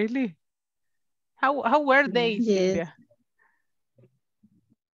 Oh, really? How were they, Yes. Silvia?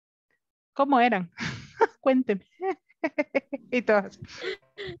 ¿Cómo eran? Cuénteme. Y todas.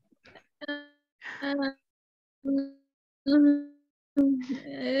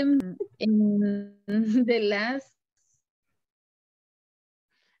 The last.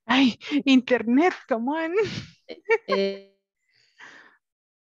 Ay, internet, come on.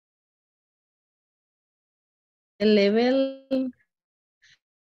 Level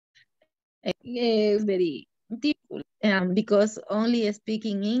is very difficult because only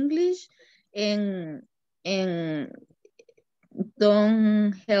speaking English and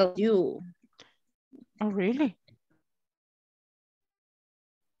don't help you. Oh, really?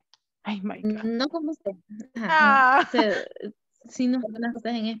 Ay, my God. No como usted. Si nos hablan las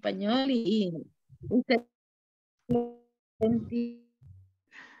cosas en español y usted entiende,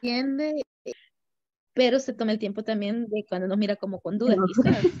 pero se toma el tiempo también de cuando nos mira como con dudas,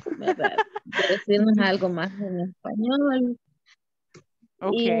 quizás, ¿verdad? De decirnos algo más en español.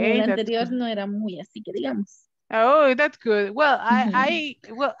 Okay, y en el anterior no era muy así que digamos. Oh, that's good. Well, I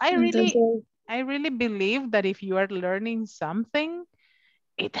really believe that if you are learning something,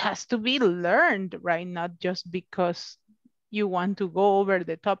 it has to be learned, right? Not just because you want to go over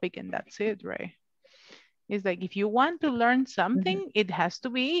the topic and that's it, right? It's like if you want to learn something, it has to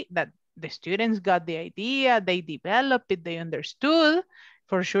be that the students got the idea, they developed it, they understood.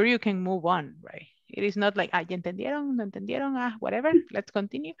 For sure, you can move on, right? It is not like, ¿ya entendieron? ¿No entendieron? Whatever, let's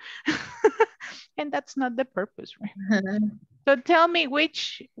continue. And that's not the purpose, right? So tell me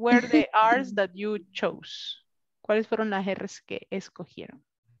which were the R's that you chose. ¿Cuáles fueron las R's que escogieron?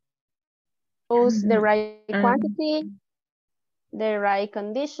 Choose the right quantity, the right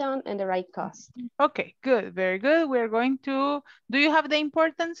condition, and the right cost. Okay, good, very good. We're going to, do you have the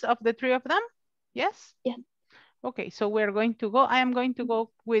importance of the three of them? Yes? Yeah. Okay, so we're going to go, I am going to go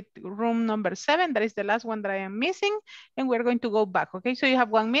with room number 7. That is the last one that I am missing. And we're going to go back, okay? So you have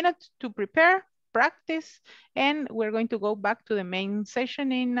 1 minute to prepare, practice, and we're going to go back to the main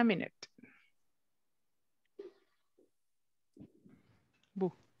session in a minute.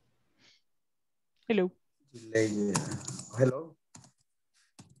 Boo. Hello. Hello.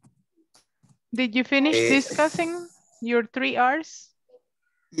 Did you finish discussing your 3 R's?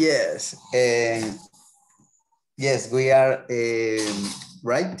 Yes. Yes, we are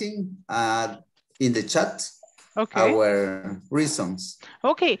writing in the chat our reasons.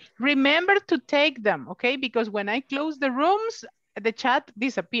 Okay, remember to take them, okay? Because when I close the rooms, the chat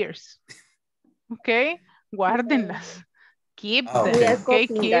disappears. Okay, guárdenlas. Keep them,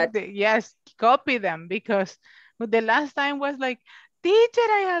 okay? Yes, copy them because the last time was like, teacher,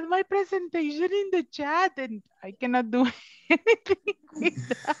 I had my presentation in the chat and I cannot do anything with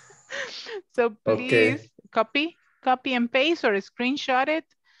that. So please copy and paste or screenshot it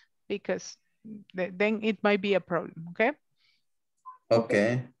because then it might be a problem, okay?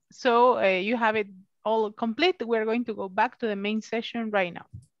 Okay. So you have it all complete. We're going to go back to the main session right now.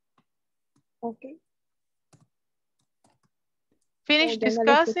 Okay. Finish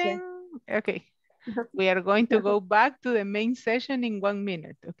discussing. Okay. We are going to go back to the main session in 1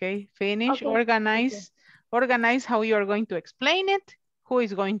 minute, okay? Finish, organize how you are going to explain it, who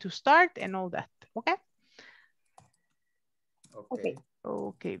is going to start and all that, okay? Okay.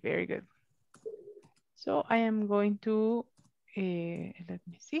 Okay, very good. So I am going to, let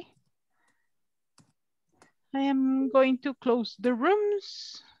me see. I am going to close the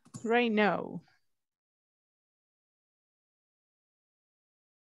rooms right now.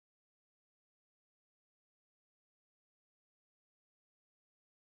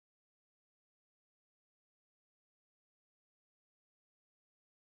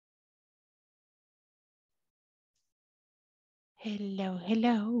 Hello,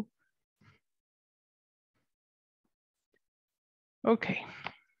 hello. Okay,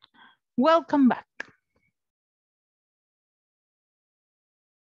 welcome back.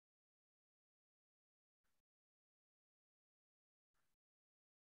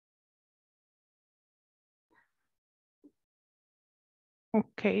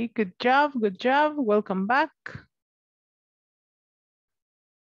 Okay, good job, welcome back.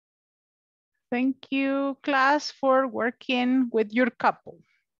 Thank you, class, for working with your couple.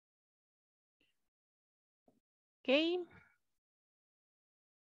 Okay.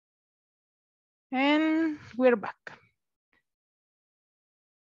 And we're back.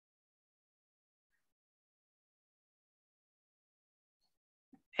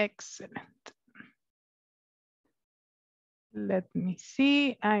 Excellent. Let me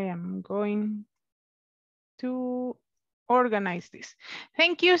see. I am going to organize this.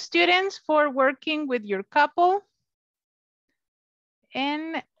 Thank you, students, for working with your couple.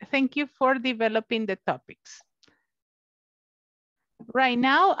 And thank you for developing the topics. Right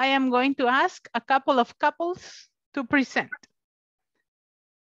now, I am going to ask a couple of couples to present.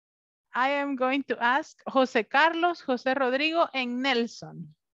 I am going to ask Jose Carlos, Jose Rodrigo, and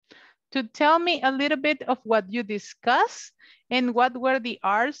Nelson to tell me a little bit of what you discussed and what were the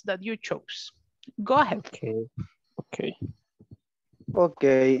R's that you chose. Go ahead. Okay. Okay.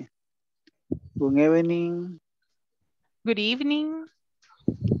 Okay. Good evening. Good evening.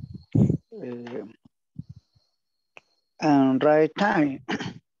 And right time.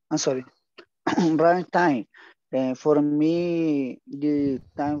 I'm sorry. Right time. For me, the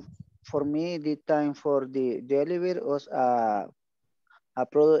time for the delivery was a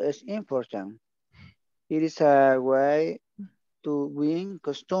product is important. It is a way to win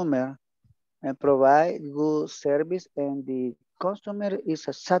customer and provide good service, and the customer is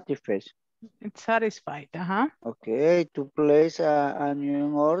satisfied. It's satisfied, Okay, to place a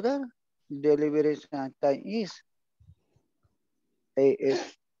new order, delivery time is. It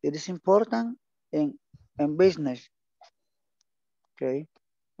is important in business. Okay.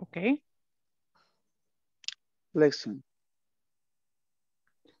 Okay. Lesson.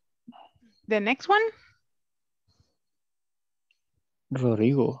 The next one.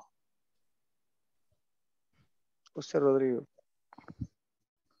 Rodrigo. Jose Rodrigo.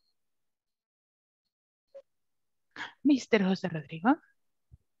 Mr. Jose Rodrigo.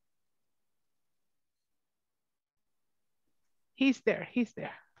 He's there, he's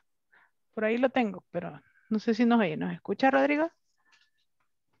there. Por ahí lo tengo, pero no sé si nos oye. ¿Nos escucha, Rodrigo?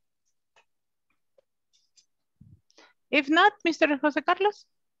 If not, Mr. José Carlos.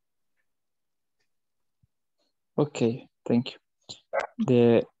 Okay, thank you.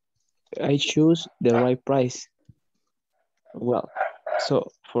 I choose the right price. Well,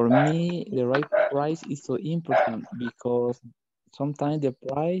 so for me, the right price is so important because sometimes the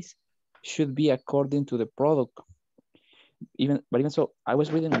price should be according to the product. But even so, I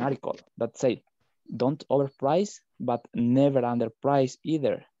was reading an article that say, don't overprice, but never underprice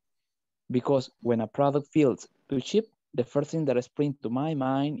either. Because when a product feels too cheap, the first thing that springs to my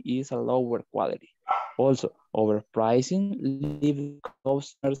mind is a lower quality. Also, overpricing leaves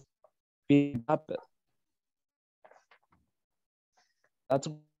customers feeling happy. That's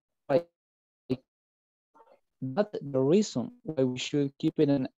why that's the reason why we should keep it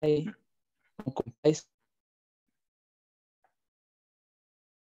an eye on comparison.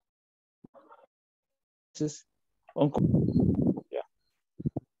 Yeah.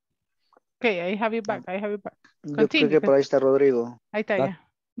 Okay, I have you back. I have you back. Yo creo que por ahí está Rodrigo. Ahí está ya.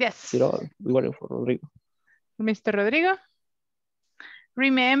 Yes. We were for Rodrigo. Mr. Rodrigo.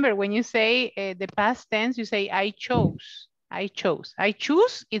 Remember, when you say the past tense, you say I chose. I chose. I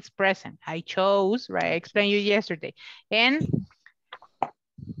choose, it's present. I chose, right? I explained you yesterday. And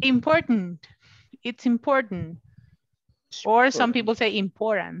important, it's important. Or some people say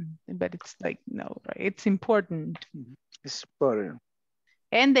important, but it's like, no, right? It's important. It's important.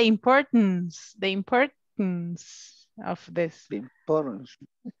 And the importance of this. The importance.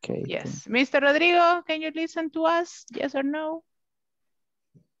 Okay. Yes. Mr. Rodrigo, can you listen to us? Yes or no?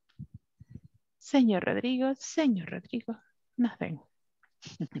 Señor Rodrigo, nothing.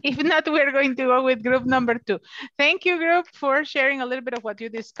 If not, we're going to go with group number 2. Thank you, group, for sharing a little bit of what you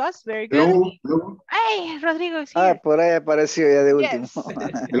discussed. Very good. Hello. Hey, Rodrigo is here. Por ahí apareció ya de último. Yes.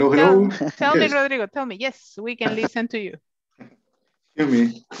 Hello. Tell me, Yes. Rodrigo, tell me. Yes, we can listen to you.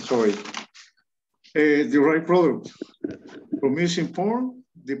 Excuse me, sorry. The right product. Promising for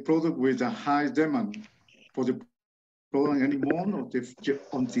the product with a high demand for the product any month of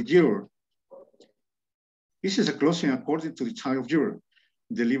the year. This is a closing according to the time of year,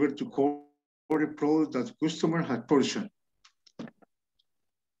 delivered to cover the product that the customer had purchased.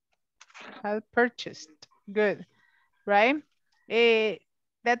 Had purchased. Good. Right?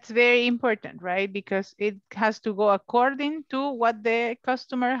 That's very important, right? Because it has to go according to what the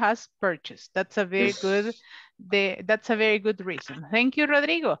customer has purchased. That's a very good. That's a very good reason. Thank you,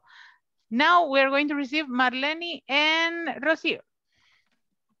 Rodrigo. Now we're going to receive Marlene and Rocio.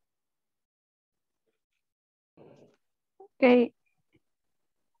 Okay.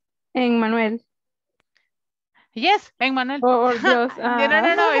 Emmanuel. Yes, Emmanuel. Or just,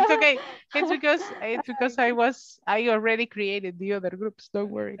 No, it's okay. It's because I already created the other groups. Don't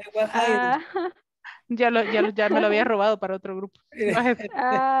worry. Ya me lo había robado para otro grupo. Go ahead.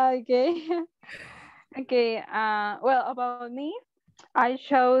 Okay. Okay. Well, about me, I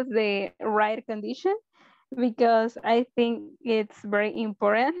chose the right condition because I think it's very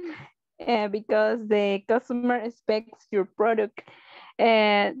important because the customer expects your product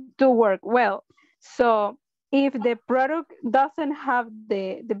to work well. So if the product doesn't have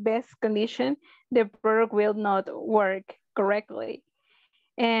the best condition, the product will not work correctly.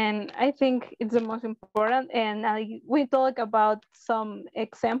 And I think it's the most important. And we talk about some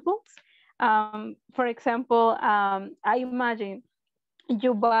examples. For example, I imagine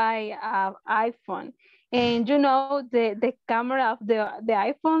you buy an iPhone, and you know the camera of the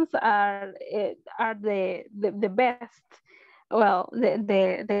iPhones are the best. Well,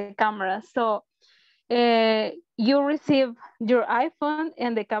 the camera. So you receive your iPhone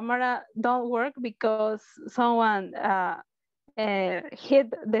and the camera don't work because someone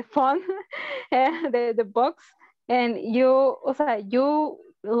hit the phone, the box, and you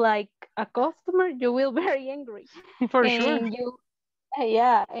like a customer, you will be very angry. For and sure.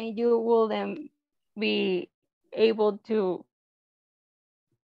 And you wouldn't be able to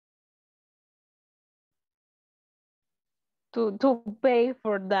pay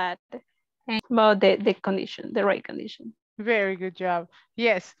for that. And about the condition, the right condition. Very good job.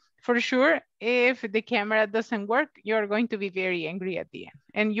 Yes, for sure. If the camera doesn't work, you're going to be very angry at the end,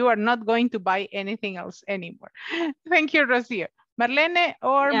 and you are not going to buy anything else anymore. Thank you, Rocio. Marlene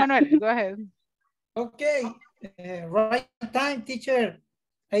or Manuel, go ahead. Okay, right time, teacher.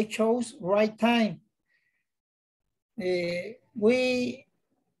 I chose right time. We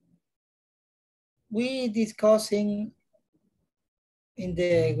discussing in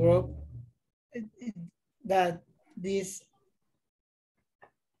the group that this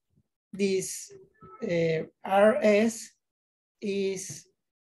RS is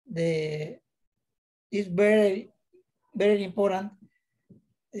is very, very important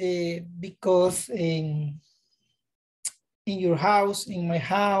because in your house, in my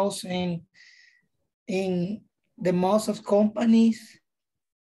house, and in the most of companies,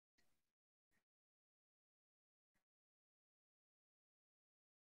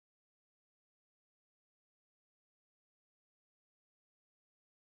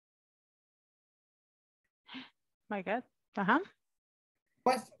 my God.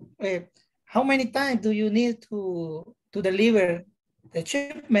 what, how many times do you need to deliver the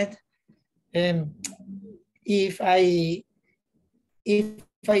shipment? If I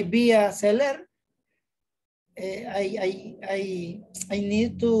be a seller, I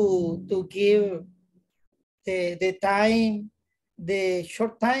need to give the time, the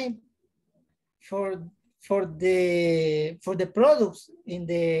short time for the products in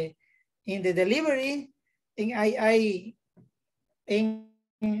the delivery, and I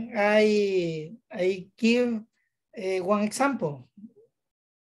give one example.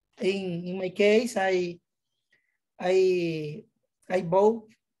 In my case, I bought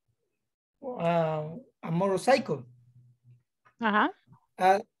a motorcycle.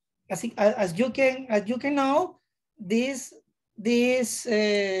 As you can know, this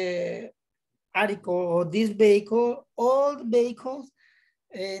article or this vehicle, all vehicles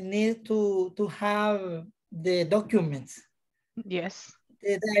need to have the documents. Yes.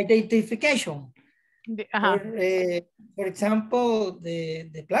 The identification. For example,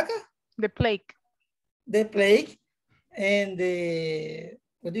 the placa. The plaque. The plaque and the,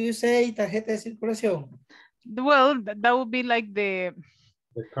 what do you say, tarjeta de circulación? Well, that would be like the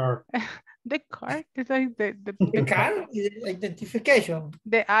card. The card is like the card, identification.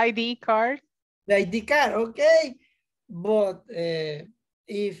 The ID card. The ID card, okay. But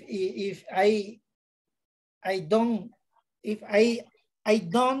if I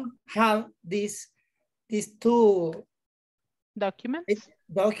don't have these two documents,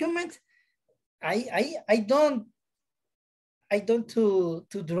 I don't to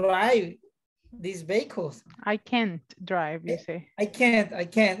drive these vehicles. I can't drive, you say. I can't,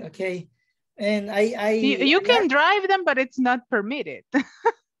 okay. And you can drive them, but it's not permitted.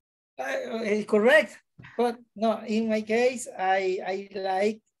 Correct. But no, in my case, I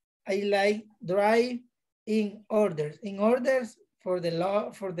like drive in orders for the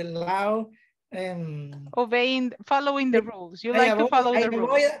law, following the rules. You like to follow the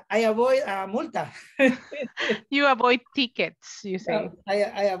rules. I avoid a multa. You avoid tickets, you say.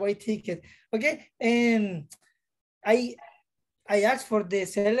 I avoid tickets. Okay, and I asked for the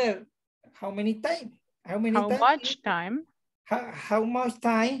seller how much time? How much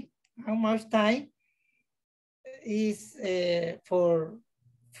time is for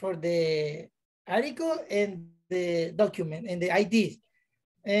the article and the document and the ID.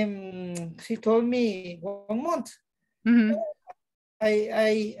 She told me 1 month. Mm-hmm.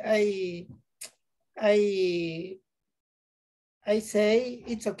 I say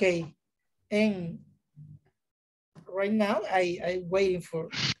it's okay, and right now I'm waiting for.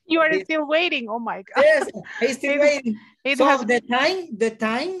 You are still waiting. Oh my God. Yes, I'm still waiting. The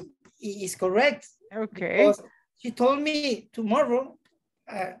time is correct. Okay. Because she told me tomorrow.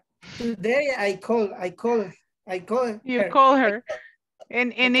 Today I call. You call her,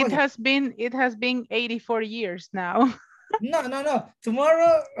 and it has been 84 years now. No.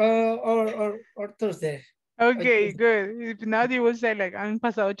 Tomorrow or Thursday. Okay, good. If not, you will say like, han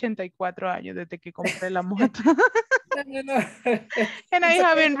pasado 84 años desde que compré la moto. No. And I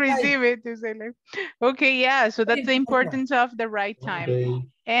haven't received it. To say like, okay, yeah. So that's the importance of the right time. Okay.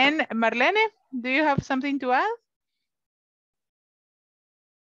 And Marlene, do you have something to add?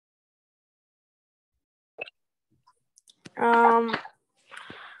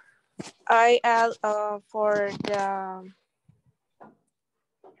 I add for the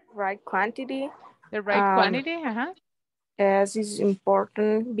right quantity. The right quantity, As is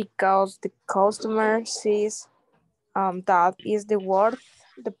important because the customer sees that is the worth,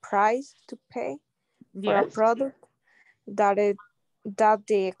 the price to pay for a product, that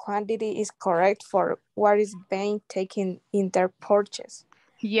the quantity is correct for what is being taken in their purchase.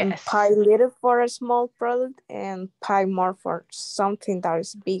 Yes. And pay little for a small product and pay more for something that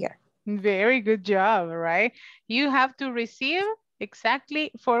is bigger. Very good job, right? You have to receive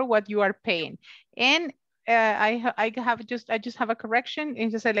exactly for what you are paying. And I just have a correction. And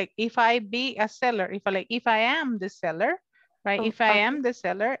just say like, if I be a seller, if I am the seller, right? If I am the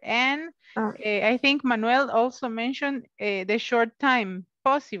seller, and I think Manuel also mentioned the short time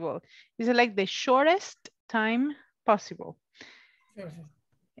possible. It's like the shortest time possible.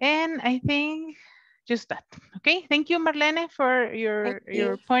 And I think just that. Okay, thank you, Marlene, for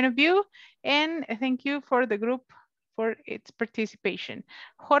your point of view, and thank you for the group for its participation.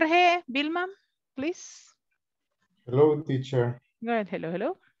 Jorge, Vilma, please. Hello, teacher. Go ahead. Hello,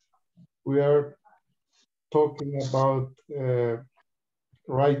 hello. We are talking about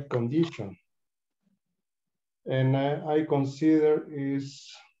right condition. And I consider is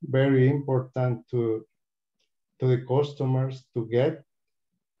very important to the customers to get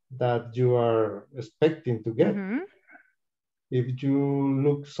that you are expecting to get. Mm-hmm. If you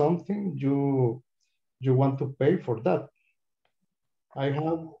look something, you want to pay for that. I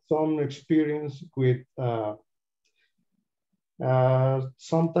have some experience with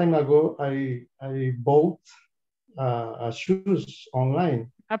some time ago, I bought a shoes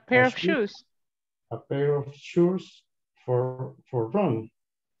online. A pair of shoes. A pair of shoes for run.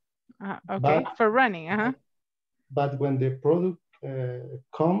 Okay, for running. But when the product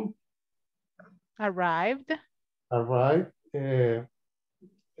arrived,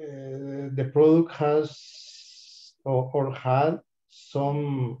 the product has or had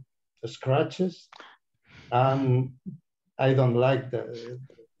some scratches, and I don't like the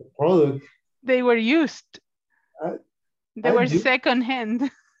product. They were used. They were second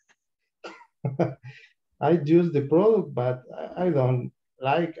hand. I use the product, but I don't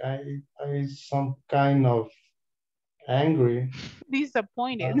like. I some kind of angry,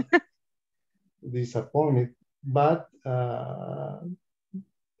 disappointed. Disappointed, but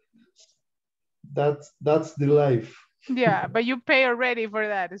that's the life. Yeah, but you pay already for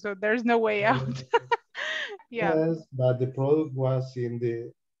that, so there's no way out. Yeah. Yes, but the product was in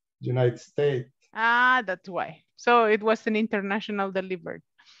the United States. Ah, that's why. So it was an international delivery.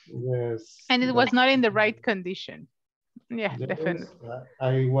 Yes. And it was not in the right condition. Yeah, yes, definitely.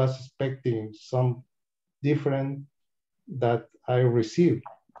 I was expecting some different that I received.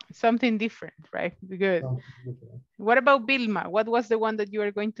 Something different, right? Good. Different. What about Vilma? What was the one that you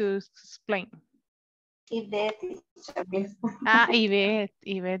are going to explain? Yvette.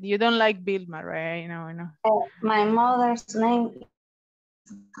 Yvette. You don't like Vilma, right? I know. My mother's name.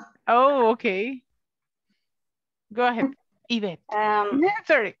 Oh, okay. Go ahead, Yvette.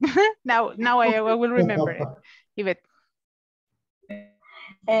 Sorry. now I will remember it. Yvette.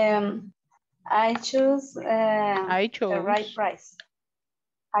 I chose the right price.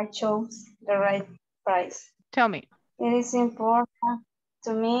 I chose the right price. Tell me. It is important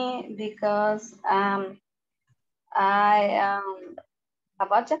to me because I am a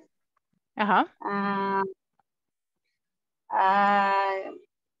budget.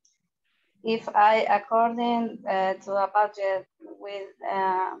 If I according to a budget with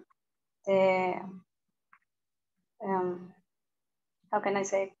the how can I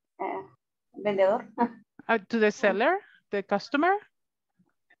say vendedor? To the seller, the customer?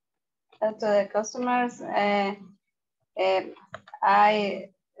 To the customers, I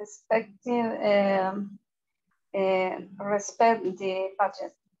expect respect the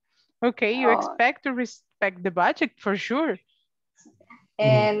budget. Okay, you expect to respect the budget for sure.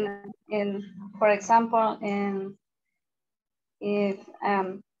 And for example, if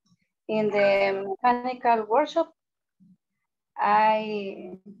in the mechanical workshop,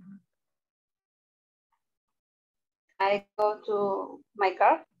 I go to my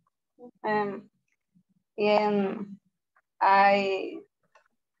car and I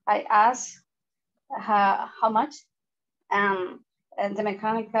ask how much, and the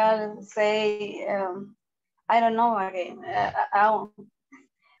mechanical say I don't know again.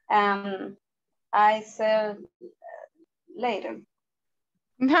 I said later.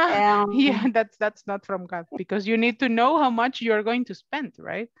 Yeah, that's not from God, because you need to know how much you are going to spend,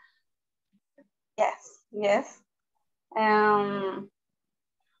 right? Yes.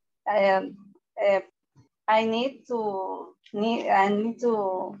 I need to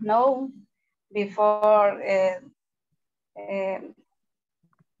know before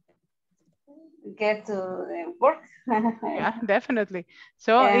get to work. Yeah, definitely.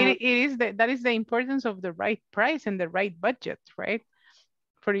 So that is the importance of the right price and the right budget, right?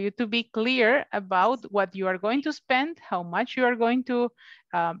 For you to be clear about what you are going to spend, how much you are going to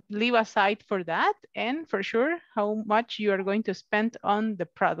leave aside for that, and for sure, how much you are going to spend on the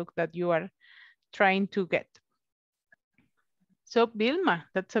product that you are trying to get. So Vilma,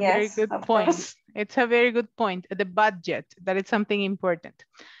 that's a very good point. Course. It's a very good point. The budget, that is something important.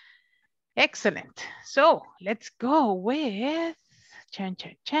 Excellent. So let's go with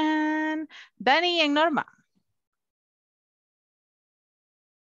Danny and Norma.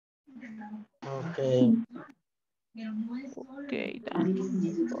 Okay. Okay, Danny.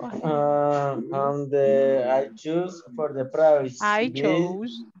 I choose for the price. I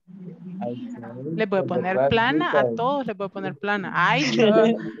chose. Le voy a for the poner price plana, a because todos le voy a poner plana. I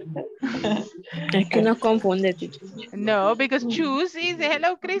chose. Es que nos confunde, teacher. No, because choose is,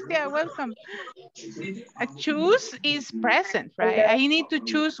 hello, Christian, welcome. A choose is present, right? I need to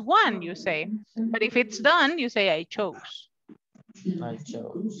choose one, you say. But if it's done, you say I chose. I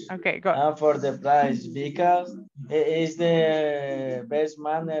chose. Okay, go. And for the price, because it is the best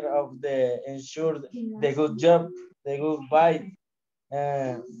manner of the ensure the good job, the good buy.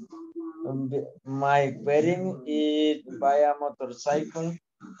 My wedding is buy a motorcycle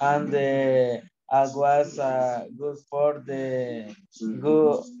and I was good for the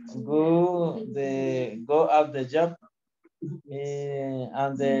go out the job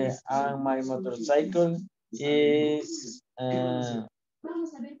and my motorcycle is on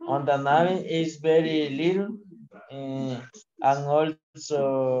the nave is very little and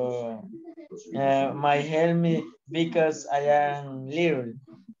also my helmet because I am little.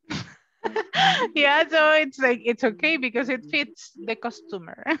 Yeah, so it's like, it's okay because it fits the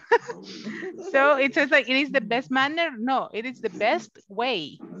customer. So it says like, it is the best manner. No, it is the best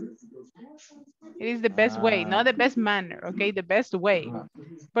way. It is the best way, not the best manner, okay? The best way.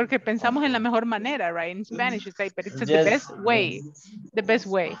 Porque pensamos en la mejor manera, right? In Spanish, it's like, but it's the best way. The best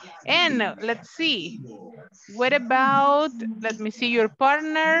way. And let's see. What about, let me see, your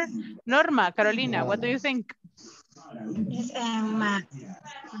partner, Norma, Carolina, what do you think? Yes, my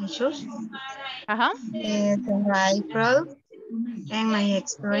choose Uh-huh. the right product and my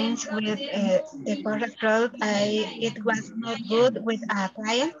experience with the correct product. It was not good with a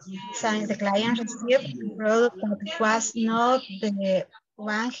client, since the client received a product that was not the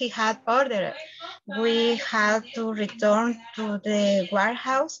one he had ordered. We had to return to the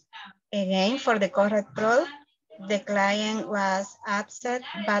warehouse again for the correct product. The client was upset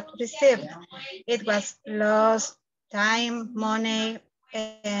but received. It was lost time, money,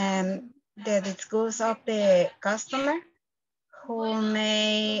 and the disgust of the customer who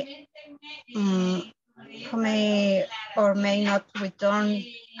may who may or may not return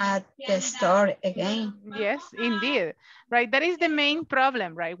at the store again. Yes, indeed. Right. That is the main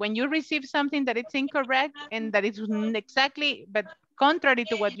problem, right? When you receive something that it's incorrect and that it's exactly, but contrary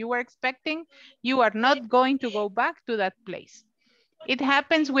to what you were expecting, you are not going to go back to that place. It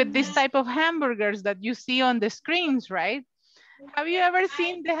happens with this type of hamburgers that you see on the screens, right? Have you ever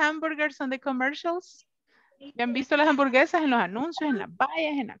seen the hamburgers on the commercials? ¿Ya han visto las hamburguesas en los anuncios, en las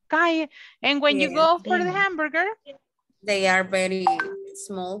vallas, en la calle? And when you go for the hamburger, they are very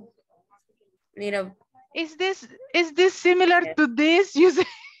small. Little. Is this similar to this? You say,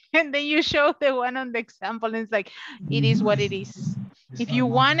 and then you show the one on the example, and it's like, it is what it is. If you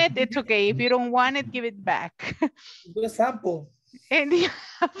want it, it's okay. If you don't want it, give it back. Good sample. And the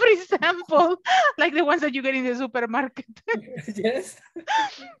free sample, like the ones that you get in the supermarket. Yes.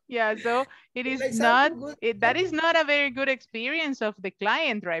 Yeah, so it is not, that is not a very good experience of the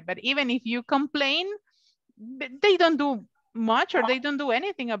client, right? But even if you complain, they don't do much or they don't do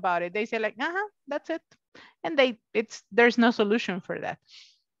anything about it. They say like, that's it. And there's no solution for that.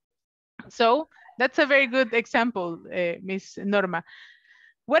 So that's a very good example, Miss Norma.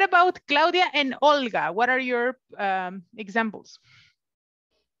 What about Claudia and Olga? What are your examples?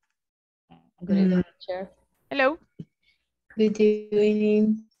 Good evening, Chair. Hello. Good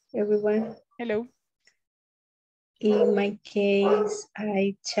evening, everyone. Hello. In my case,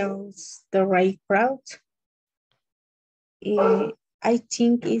 I chose the right route. I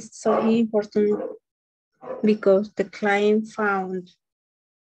think it's so important because the client found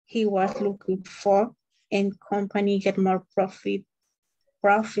he was looking for and company get more profit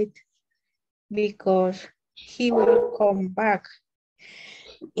because he will come back.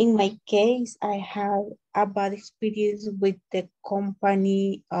 In my case, I had a bad experience with the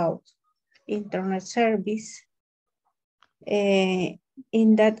company of internet service. In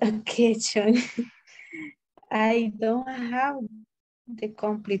that occasion, I don't have the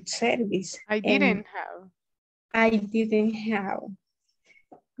complete service. I didn't have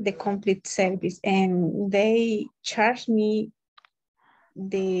the complete service, and they charged me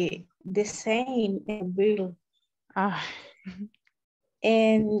the same bill.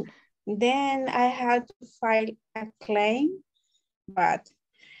 And then I had to file a claim, but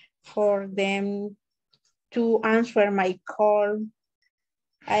for them to answer my call,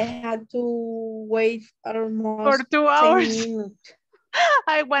 I had to wait almost for 2 hours. 10 minutes.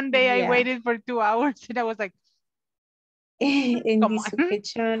 One day I waited for 2 hours and I was like, in this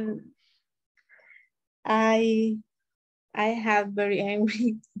occasion, I had very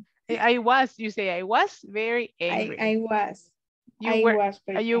angry. I was very angry. I was.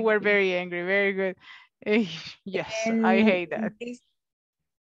 You were very angry. Very good. Yes, And I hate that.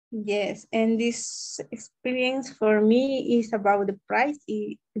 Yes, and this experience for me is about the price.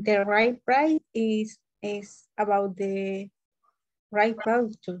 The right price is about the right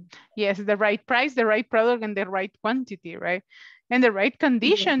product too. Yes, the right price, the right product, and the right quantity, right? And the right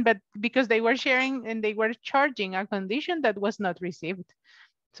condition, but because they were sharing and they were charging a condition that was not received.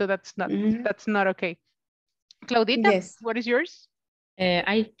 So that's not okay. Claudita, yes. What is yours?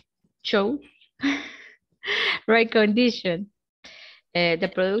 I chose right condition.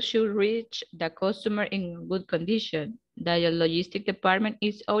 The product should reach the customer in good condition. The logistic department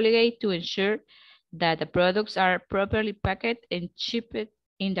is obligated to ensure that the products are properly packaged and shipped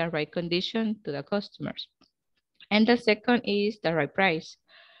in the right condition to the customers. And the second is the right price.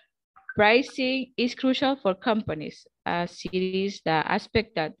 Pricing is crucial for companies as it is the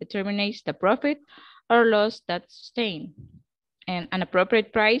aspect that determines the profit or loss that sustain. And an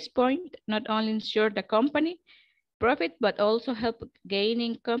appropriate price point not only ensure the company profit, but also help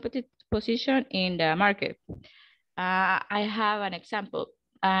gaining competitive position in the market. I have an example.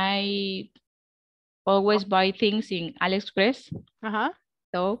 I always buy things in AliExpress.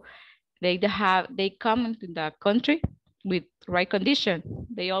 So they come into the country with right condition.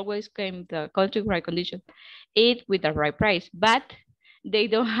 They always came to the country with right condition, eat with the right price, but they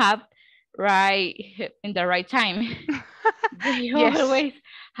don't have right in the right time. They always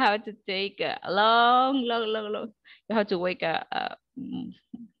have to take a long. You have to wait a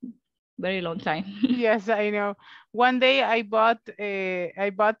very long time. Yes, I know. One day I bought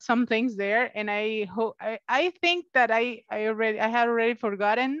some things there, and I think that I had already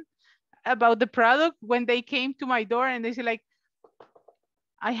forgotten about the product when they came to my door and they said like,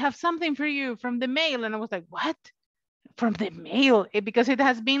 I have something for you from the mail, and I was like, what? From the mail? Because it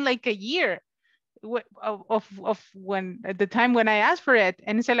has been like a year of when at the time when I asked for it,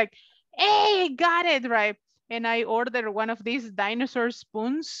 and it said like, hey, got it, right? And I ordered one of these dinosaur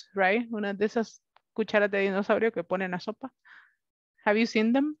spoons, right? Una de esas cucharas de dinosaurio que ponen a sopa. Have you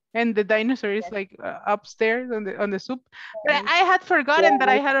seen them? And the dinosaur is like upstairs on the soup. But I had forgotten that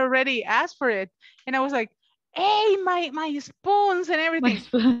I had already asked for it, and I was like, hey, my spoons and everything.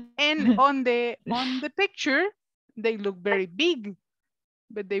 And on the picture, they look very big,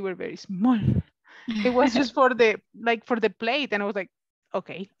 but they were very small. It was just for the plate, and I was like,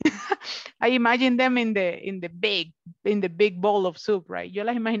 okay. I imagined them in the big bowl of soup, right? Yo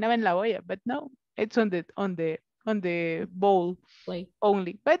las imaginaba en la olla, but no, it's on the bowl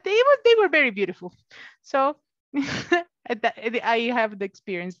only. But they were very beautiful. So I have the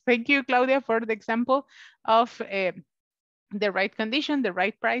experience. Thank you, Claudia, for the example of the right condition, the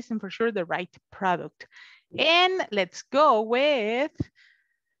right price, and for sure the right product. And let's go with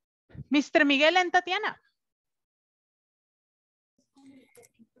Mr. Miguel and Tatiana.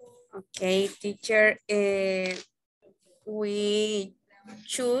 Okay, teacher, we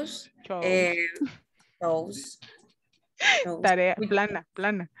choose those. Tarea plana.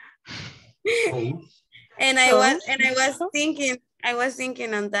 And I was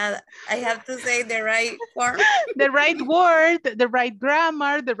thinking on that. I have to say the right form. The right word, the right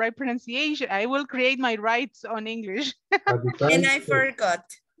grammar, the right pronunciation. I will create my rights on English. And I forgot.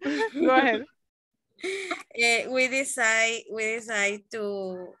 Go ahead. We decide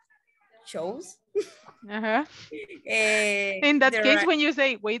to choose. In that case, when you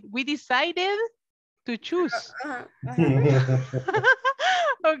say, wait, we decided to choose.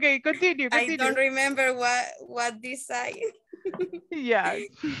 Okay, continue. I don't remember what decide. Yeah.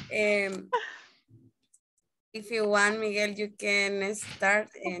 If you want, Miguel, you can start.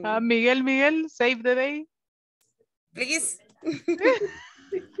 And... Miguel, save the day. Please.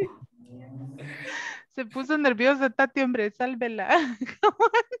 Se puso nerviosa Tati, hombre, sálvela.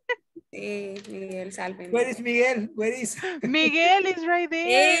 Sí, Miguel, sálvela. Where is Miguel? Where is? Miguel is right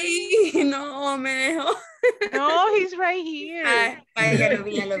there. Hey, no, me dejó. No, he's right here.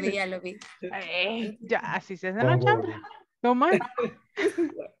 Ya lo vi. Ya, así se hace la chamba. Come on.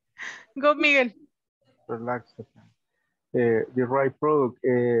 Go, Miguel. Relax. The right product.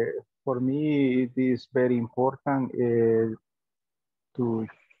 For me, it is very important to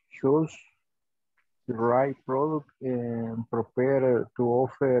choose the right product and prepare to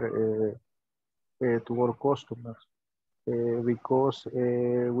offer to our customers because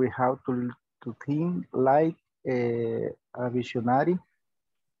we have to think like a visionary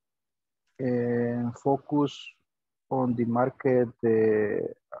and focus on the market.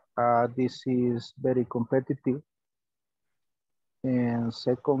 This is very competitive. And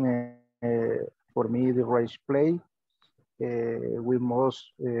second, for me, the right play. We must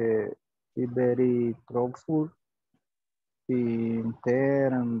be very thoughtful in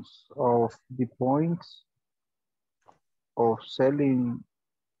terms of the points of selling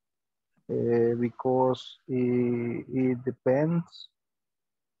because it depends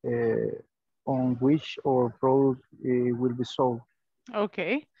on which or product will be sold.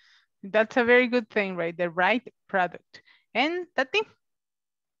 Okay, that's a very good thing, right? The right product. And Tati?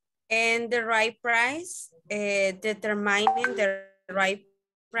 And the right price, determining the right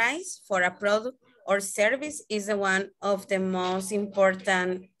price for a product or service is one of the most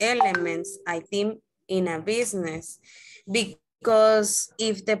important elements, I think, in a business. Because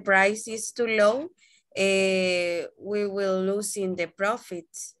if the price is too low, we will lose in the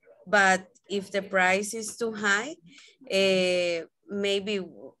profits. But if the price is too high, maybe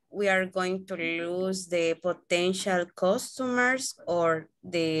we are going to lose the potential customers or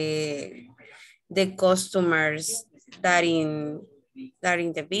the customers that in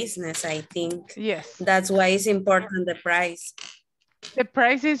the business, I think. Yes. That's why it's important, the price. The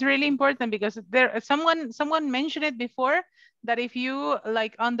price is really important because there someone mentioned it before that if you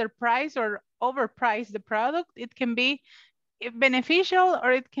like underprice or overprice the product, it can be beneficial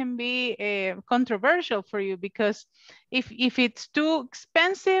or it can be controversial for you, because if it's too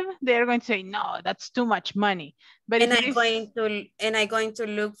expensive, they're going to say, no, that's too much money. But and if I'm going to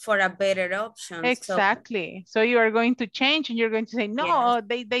look for a better option. Exactly. So you are going to change and you're going to say, no,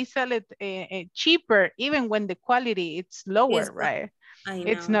 yes, they sell it cheaper, even when the quality it's lower, right?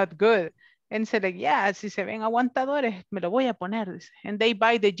 It's not good. And say like, yeah, si se ven aguantadores, me lo voy a poner. And they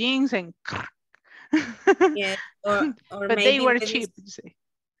buy the jeans and yeah, or but maybe they were cheap.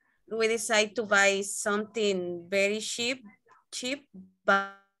 We decide to buy something very cheap,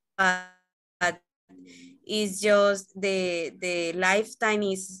 but it's just the lifetime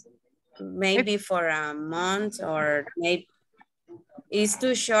is maybe for a month, or maybe it's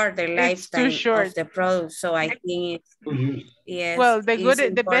too short, the lifetime of the product. So I think yes. Well,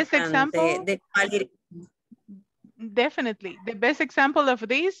 the best example, the quality. Definitely, the best example of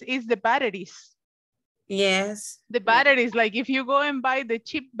this is the batteries. Yes. The batteries, like if you go and buy the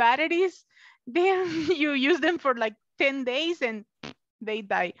cheap batteries, then you use them for like 10 days and they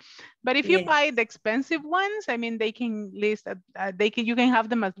die. But if you buy the expensive ones, I mean, they can last, you can have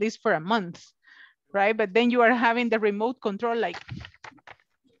them at least for a month, right? But then you are having the remote control like,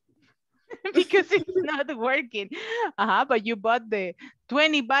 because it's not working. But you bought the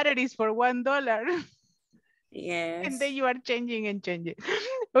 20 batteries for $1. Yes. And then you are changing and changing.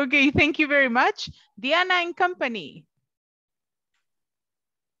 Okay, thank you very much. Diana and company.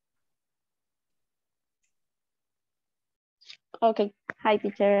 Okay, hi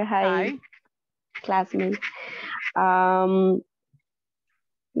teacher, hi. Classmates.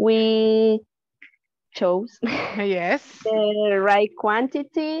 We chose yes, the right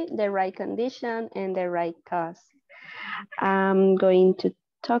quantity, the right condition, and the right cost. I'm going to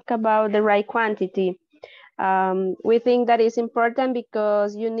talk about the right quantity. We think that is important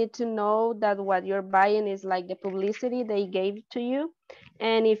because you need to know that what you're buying is like the publicity they gave to you.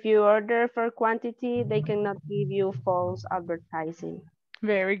 And if you order for quantity, they cannot give you false advertising.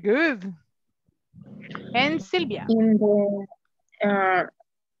 Very good. And Sylvia?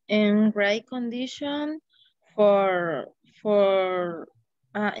 In right condition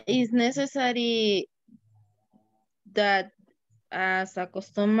it's necessary that as a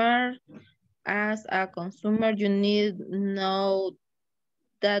consumer, you need to know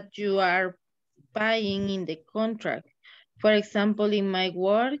that you are buying in the contract. For example, in my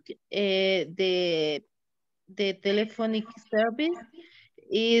work, the telephonic service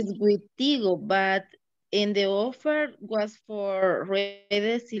is with Tigo, but in the offer was for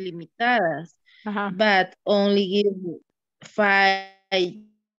redes ilimitadas, but only give 5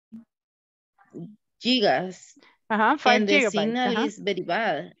 gigas. 5 and the gigabytes. signal is very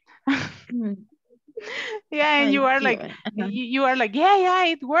bad. Yeah, and you are like, yeah,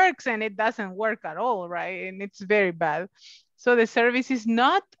 it works, and it doesn't work at all, right? And it's very bad. So the service is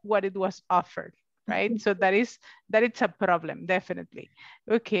not what it was offered, right? So that it's a problem, definitely.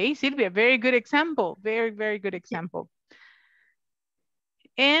 Okay, Sylvia, very good example. Very, very good example.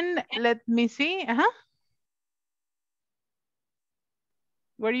 And let me see.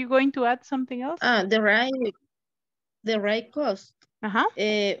 Were you going to add something else? The right cost.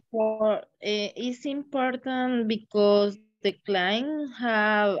 It's important because the client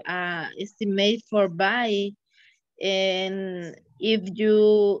have an estimate for buy, and if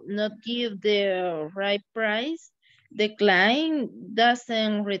you not give the right price, the client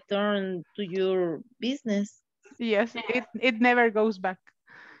doesn't return to your business. Yes, it never goes back.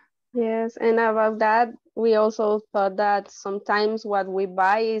 Yes, and about that, we also thought that sometimes what we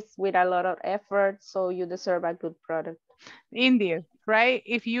buy is with a lot of effort, so you deserve a good product. Indeed, right?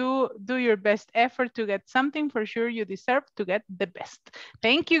 If you do your best effort to get something, for sure you deserve to get the best.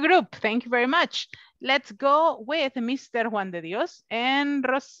 Thank you, group. Thank you very much. Let's go with Mr. Juan de Dios and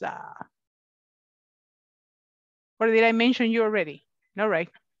Rosa. Or did I mention you already? No, right?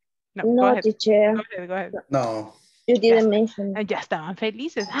 No, go ahead. Teacher. Go ahead. No. You didn't mention. Ya estaban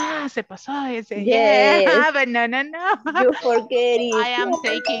felices. Ah, se pasó ese. Yes. Yeah, but no. You forget it. I am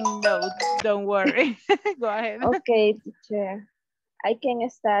taking notes. Don't worry. Go ahead. Okay, teacher. I can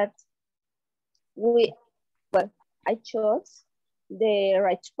start with, well, I chose the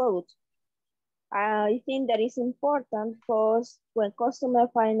right product. I think that is important because when customers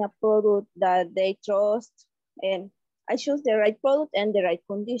find a product that they trust, and I choose the right product and the right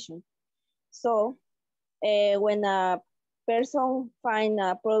condition. So when a person find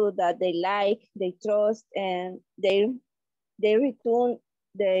a product that they like, they trust, and they return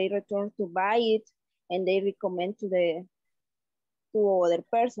to buy it, and they recommend to other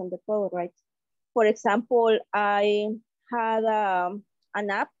person the product, right? For example, I had an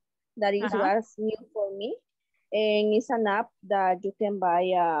app that was new for me, and it's an app that you can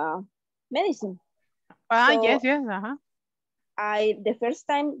buy medicine. So yes. the first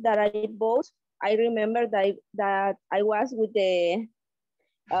time that I bought, I remember that I was with the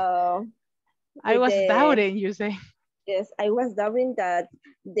I was doubting, you say. Yes, I was doubting that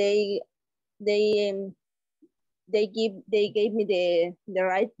they gave me the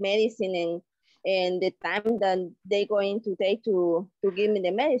right medicine and the time that they're going to take to give me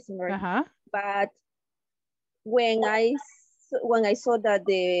the medicine, right? But when I saw that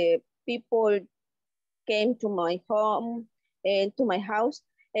the people came to my home and to my house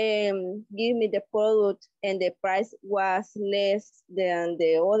and give me the product and the price was less than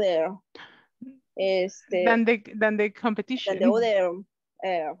the other than the competition. Than the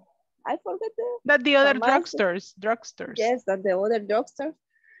other I forget the other drugstores. Yes, that the other drugstores.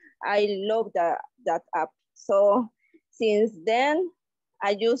 I love that app. So since then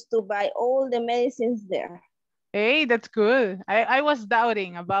I used to buy all the medicines there. Hey, that's good. I was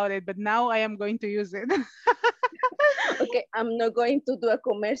doubting about it, but now I am going to use it. Okay, I'm not going to do a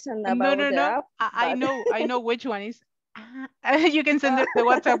commercial about the app. I know which one is. You can send the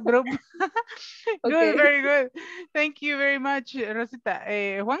WhatsApp group. Good, okay. Very good. Thank you very much, Rosita.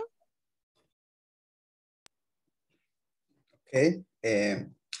 Juan? Okay.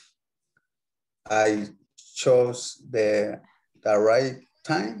 I chose the right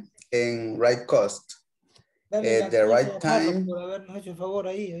time and right cost. The right time. Por habernos hecho el favor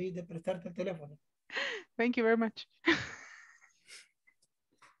ahí de prestarte el teléfono. Thank you very much.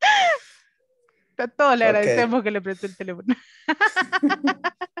 A todos le agradecemos que le prestó el teléfono.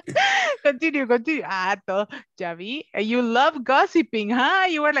 Continue. Todo. Ya vi. You love gossiping, huh?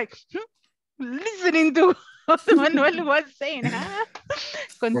 You were like listening to what Manuel was saying, huh?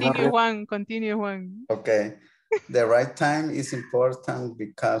 Continue, Juan. Okay. The right time is important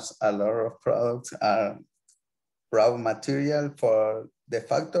because a lot of products are raw material for the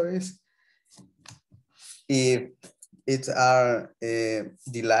factories. If it are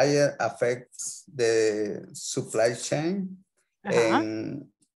delayed, affects the supply chain,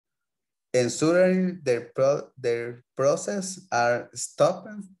 and suddenly their process are stopped.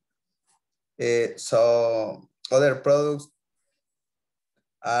 So other products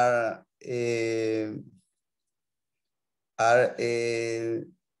are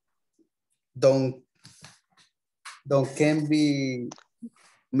can be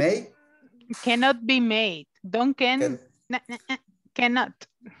made. Cannot be made. Cannot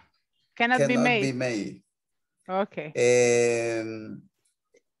be made. Okay.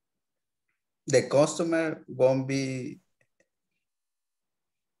 The customer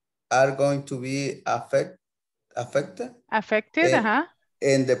are going to be affected.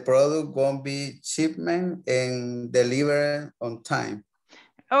 And the product won't be shipment and delivered on time.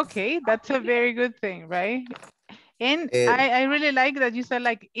 Okay, that's a very good thing, right? And I really like that you said,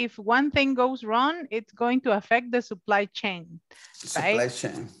 like, if one thing goes wrong, it's going to affect the supply chain, right?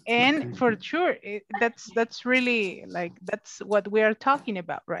 And for sure, that's really, like, that's what we are talking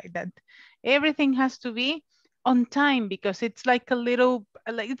about, right? That everything has to be on time because it's like a little,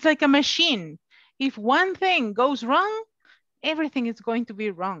 it's like a machine. If one thing goes wrong, everything is going to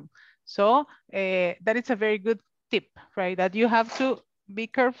be wrong. So that is a very good tip, right? That you have to be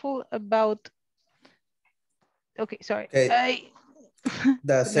careful about. Okay, sorry. Okay.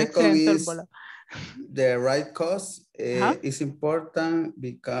 The second is the right cost is important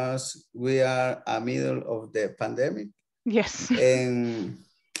because we are a middle of the pandemic. Yes. And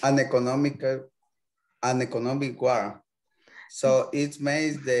an economic war. So it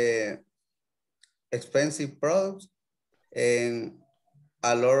makes the expensive products and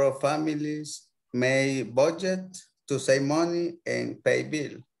a lot of families may budget to save money and pay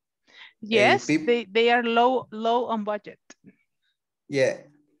bill. Yes, they are low on budget. Yeah,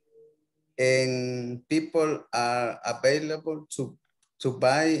 and people are available to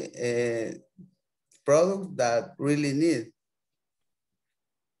buy a product that really need.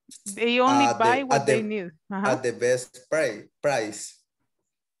 They only buy what they need. At the best price.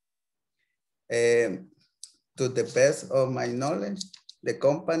 To the best of my knowledge, the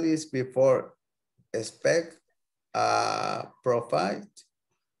companies before expect a profit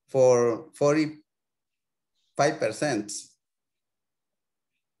for 45%.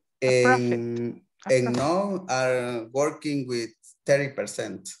 And now are working with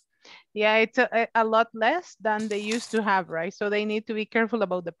 30%. Yeah, it's a lot less than they used to have, right? So they need to be careful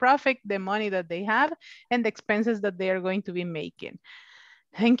about the profit, the money that they have, and the expenses that they are going to be making.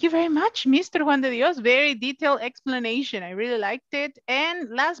 Thank you very much, Mr. Juan de Dios. Very detailed explanation. I really liked it. And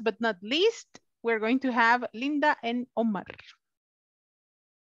last but not least, we're going to have Linda and Omar.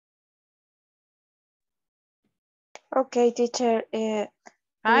 Okay, teacher. And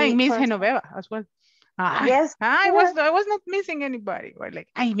Miss Genoveva as well. Yes. I was not missing anybody. Or like,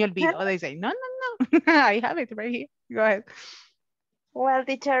 ay, me olvidó. They say, no. I have it right here. Go ahead. Well,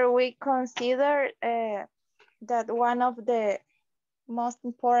 teacher, we consider that one of the most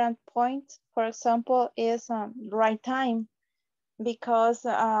important points, for example, is right time, because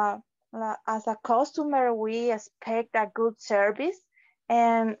as a customer, we expect a good service.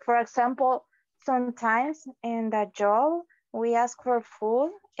 And for example, sometimes in the job, we ask for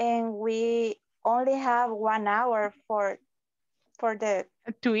food and we only have 1 hour for the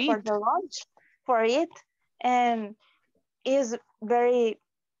lunch, for it. And is very,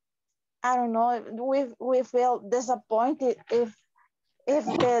 I don't know, we feel disappointed if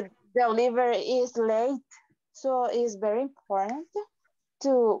the delivery is late. So it's very important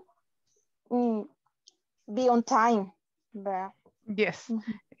to be on time. Yes,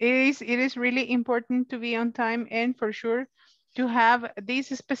 it is really important to be on time, and for sure to have these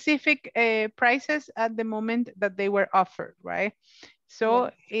specific prices at the moment that they were offered, right?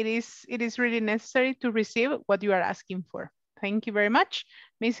 So it is really necessary to receive what you are asking for. Thank you very much.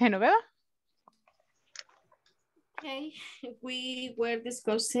 Ms. Genoveva? Okay, we were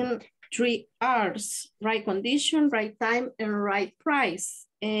discussing 3 R's: right condition, right time, and right price.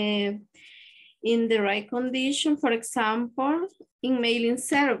 In the right condition, for example, in mailing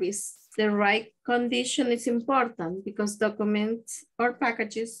service, the right condition is important because documents or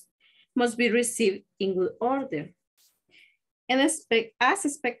packages must be received in good order and as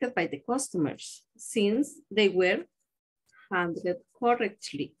expected by the customers, since they were handled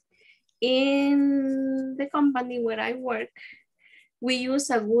correctly. In the company where I work, we use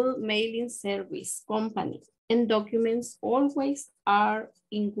a good mailing service company, and documents always are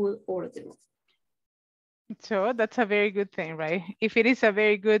in good order. So that's a very good thing, right? If it is a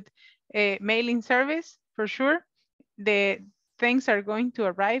very good mailing service, for sure, the things are going to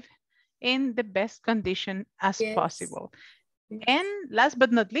arrive in the best condition as possible. Yes. And last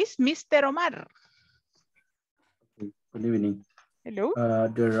but not least, Mr. Omar. Good evening. Hello.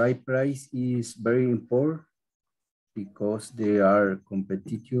 The right price is very important because they are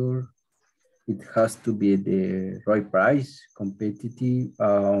competitor. It has to be the right price, competitive,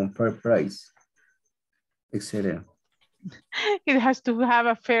 fair price, etc. It has to have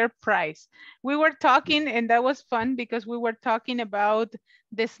a fair price. We were talking, and that was fun because we were talking about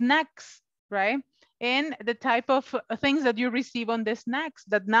the snacks, right? And the type of things that you receive on the snacks,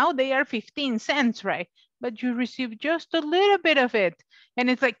 that now they are 15 cents, right? But you receive just a little bit of it. And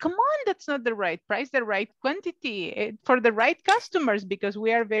it's like, come on, that's not the right price, the right quantity for the right customers, because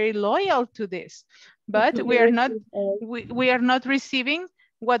we are very loyal to this. But we are not receiving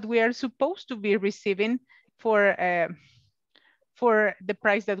what we are supposed to be receiving for the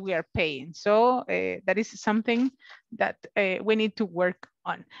price that we are paying. So that is something that we need to work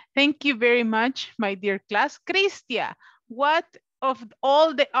on. Thank you very much, my dear class. Cristia, what of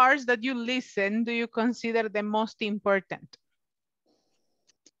all the R's that you listen do you consider the most important?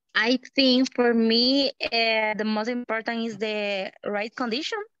 I think for me, the most important is the right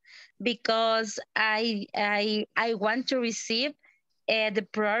condition, because I want to receive the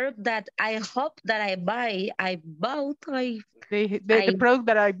product that I hope that I bought. The product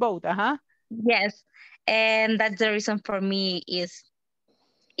that I bought, Yes, and that's the reason for me is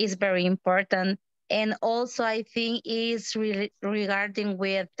very important. And also I think is regarding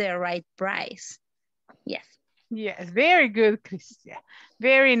with the right price. Yes. Yes, very good, Christia.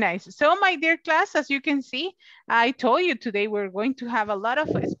 Very nice. So my dear class, as you can see, I told you today we're going to have a lot of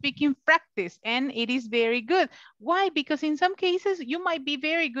speaking practice and it is very good. Why? Because in some cases you might be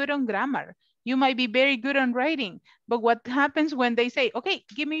very good on grammar. You might be very good on writing. But what happens when they say, okay,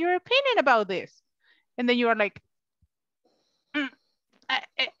 give me your opinion about this? And then you are like,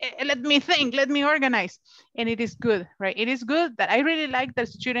 let me think, let me organize. And it is good, right? It is good that I really like that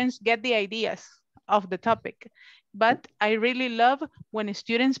students get the ideas of the topic, but I really love when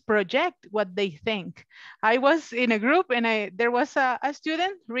students project what they think. I was in a group and there was a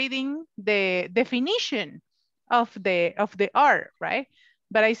student reading the definition of the R, right?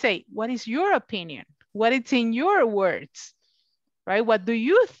 But I say, what is your opinion? What is in your words, right? What do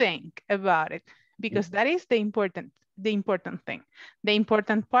you think about it? Because that is the important thing, the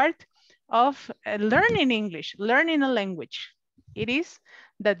important part of learning English, learning a language. It is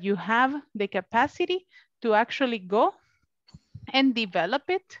that you have the capacity to actually go and develop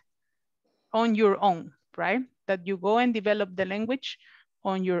it on your own, right? That you go and develop the language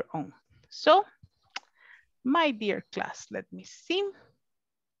on your own. So, my dear class, let me see.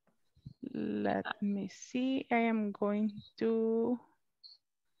 I am going to...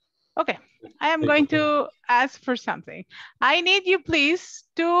 Okay, I am going to ask for something. I need you please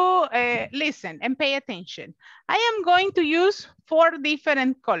to listen and pay attention. I am going to use 4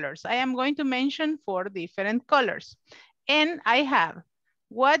 different colors. I am going to mention 4 different colors. And I have,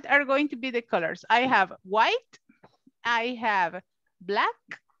 what are going to be the colors? I have white, I have black,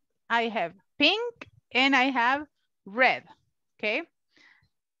 I have pink, and I have red, okay?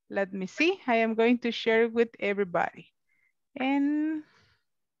 Let me see, I am going to share with everybody. And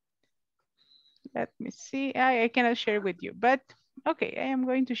let me see, I cannot share with you, but okay, I am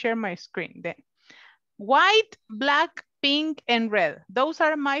going to share my screen then. White, black, pink, and red. Those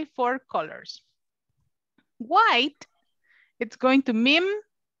are my 4 colors. White, it's going to mean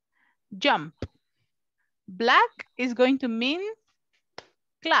jump. Black is going to mean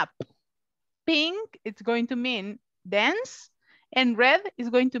clap. Pink, it's going to mean dance. And red is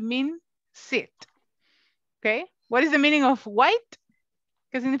going to mean sit. Okay, what is the meaning of white?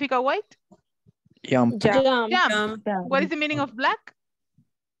 ¿Qué significa white? Jump. Jump. Jump. What is the meaning of black?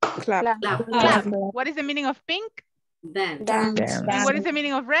 Clap. Clap. Clap. What is the meaning of pink? Dance. And what is the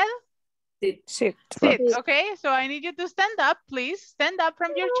meaning of red? Sit. Sit. Okay, so I need you to stand up, please. Stand up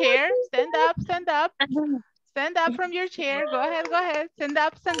from your chair. Stand up, stand up. Stand up from your chair. Go ahead, go ahead. Stand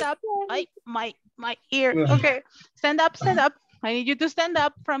up, stand up. Ay, my ear. Okay, stand up, stand up. I need you to stand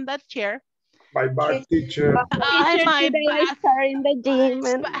up from that chair. My back, teacher. Teacher, My today I back. start in the gym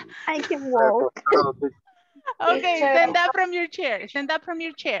and I can walk. Okay, stand up from your chair. Stand up from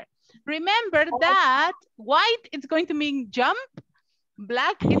your chair. Remember that white is going to mean jump.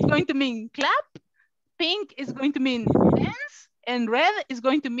 Black is going to mean clap. Pink is going to mean dance. And red is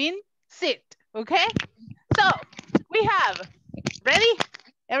going to mean sit. Okay? So, we have, ready?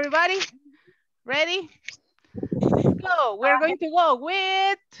 Everybody? Ready? Go. We're going to go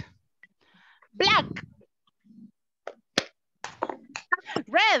with black.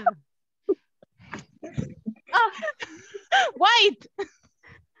 Red. White.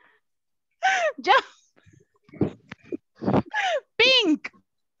 Jump. Pink.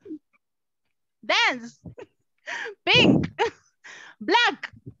 Dance. Pink.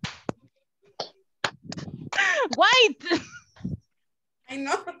 Black. White. I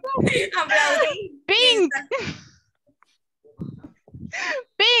know. Aplaudí. Pink.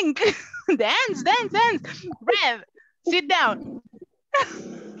 Pink. Dance, dance, dance. Red. Sit down.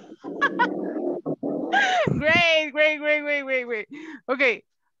 Great, great, great, great, great, great. Okay.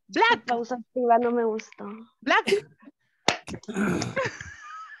 Black. Pausa activa no me gustó. Black.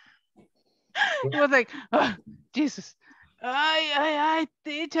 It was like, oh, Jesus. I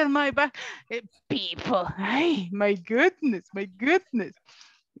teacher, my back. People. Ay, my goodness, my goodness.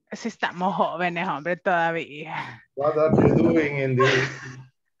 Si estamos jóvenes, hombre, todavía. What are you doing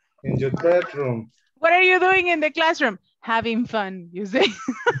in your bedroom? What are you doing in the classroom? Having fun, you say.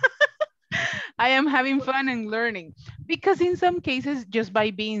 I am having fun and learning. Because in some cases, just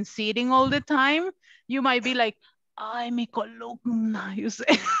by being sitting all the time, you might be like, ay, mi columna, you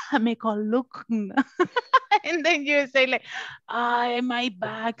say, mi columna. And then you say like, ay, my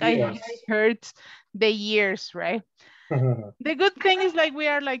back, I hurt the ears, right? The good thing is like we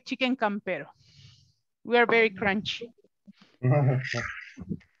are like chicken campero. We are very crunchy.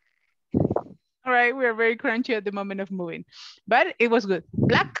 All right, we are very crunchy at the moment of moving. But it was good.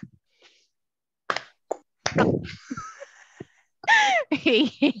 Black.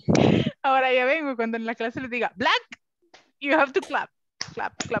 Ahora ya vengo cuando en la clase les diga black, you have to clap.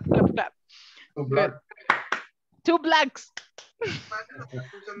 Clap, clap, clap, clap. Black. 2 blacks.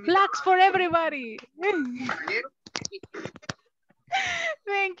 Blacks for everybody.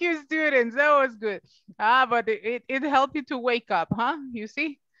 Thank you, students. That was good. But it helped you to wake up, huh? You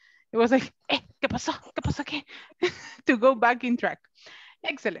see? It was like, ¿qué pasó? ¿Qué pasó qué? To go back in track.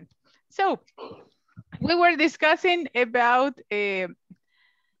 Excellent. So, we were discussing about the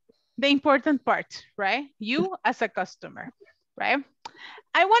important part, right? You as a customer, right?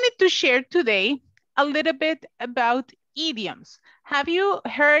 I wanted to share today a little bit about idioms. Have you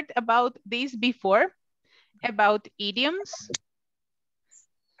heard about this before? About idioms?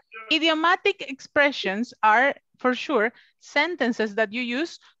 Idiomatic expressions are, for sure, sentences that you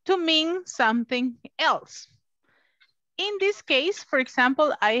use to mean something else. In this case, for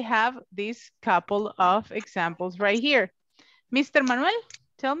example, I have this couple of examples right here. Mr. Manuel,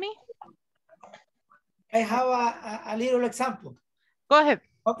 tell me. I have a little example. Go ahead.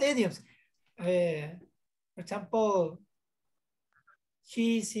 Of the idioms. For example,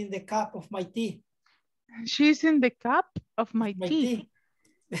 she's in the cup of my tea. She's in the cup of my tea.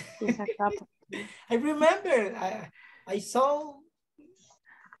 I remember I saw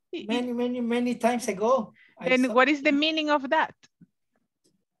many times ago. And what is the meaning of that?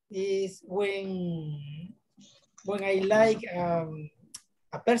 Is when I like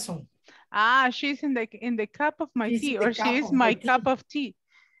a person. Ah, she's in the cup of my tea, or she is my cup of tea.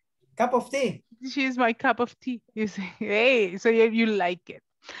 Cup of tea. She's my cup of tea. You say, hey, so you like it.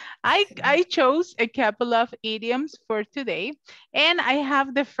 I chose a couple of idioms for today, and I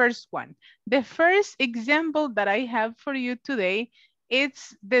have the first one. The first example that I have for you today,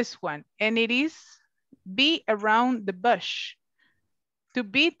 it's this one, and it is be around the bush. To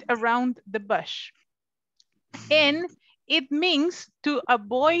beat around the bush. And it means to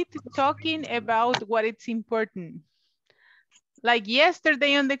avoid talking about what is important. Like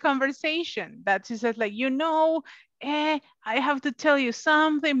yesterday on the conversation, that she says like, you know, I have to tell you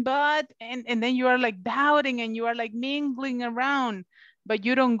something, but, and then you are like doubting and you are like mingling around, but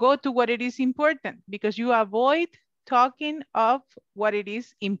you don't go to what it is important because you avoid talking of what it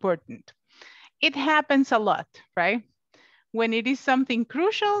is important. It happens a lot, right? When it is something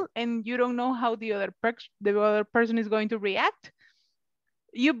crucial and you don't know how the other person is going to react,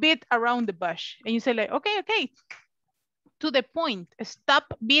 you beat around the bush and you say like, okay, to the point,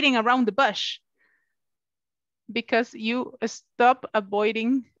 stop beating around the bush because you stop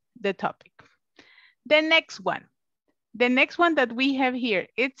avoiding the topic. The next one that we have here,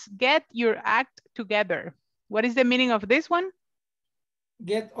 it's get your act together. What is the meaning of this one?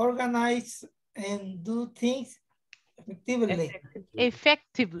 Get organized and do things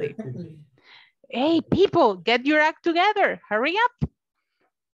effectively. Hey, people, get your act together. Hurry up.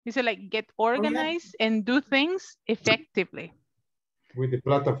 You say like get organized and do things effectively. With the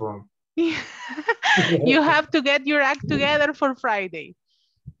platform. You have to get your act together for Friday.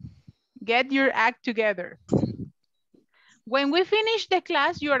 Get your act together. When we finish the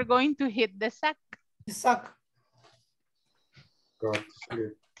class, you are going to hit the sack. The sack. Go to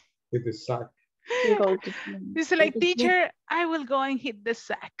sleep. Hit the sack. You say like, teacher, I will go and hit the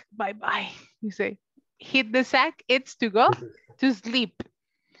sack. Bye-bye. You say, hit the sack, it's to go to sleep.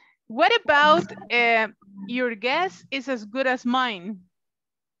 What about your guess is as good as mine?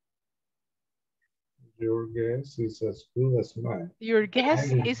 Your guess is as good as mine. Your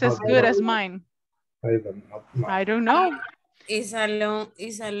guess is as good as mine. I don't know. It's a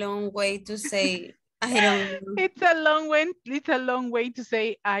long way to say I don't know. It's a long way to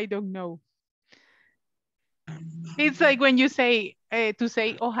say I don't know. It's like when you say to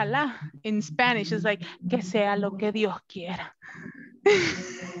say ojalá in Spanish, it's like que sea lo que Dios quiera.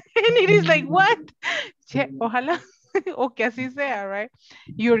 And it is like, what? Ojalá. O que así sea, right?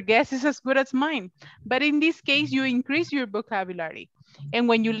 Your guess is as good as mine. But in this case, you increase your vocabulary. And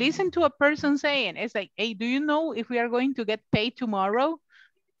when you listen to a person saying, it's like, hey, do you know if we are going to get paid tomorrow?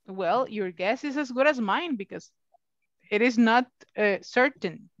 Well, your guess is as good as mine because it is not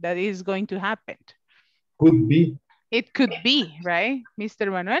certain that it is going to happen. Could be. It could be, right, Mr.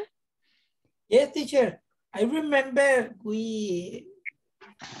 Manuel? Yes, teacher. I remember we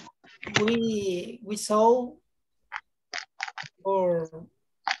saw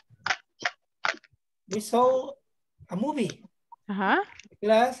a movie.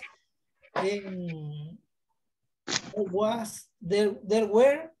 Class, and there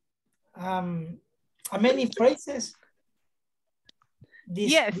were many phrases.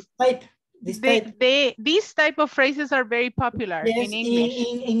 This type. These type of phrases are very popular in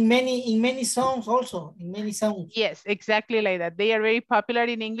English. In many songs also, in many songs. Yes, exactly like that. They are very popular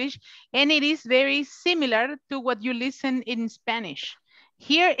in English, and it is very similar to what you listen in Spanish.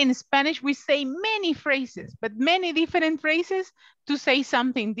 Here in Spanish, we say many phrases, but many different phrases to say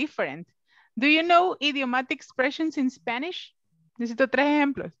something different. Do you know idiomatic expressions in Spanish? Necesito 3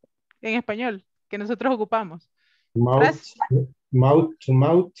 ejemplos en español que nosotros ocupamos. Mouth, mouth to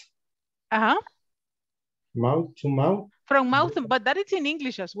mouth. Ajá. Mouth to mouth. From mouth, but that is in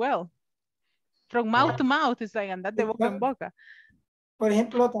English as well. From mouth to mouth is like andar de boca en boca. Por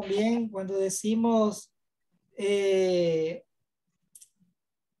ejemplo, también cuando decimos,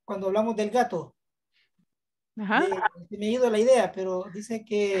 cuando hablamos del gato, me ha ido la idea, pero dice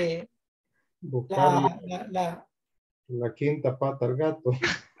que la quinta pata al gato.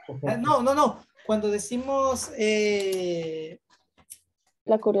 No. Cuando decimos...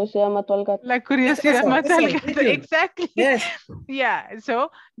 La curiosidad mató al gato. La curiosidad mató al gato. Exactly. Yes. Yeah.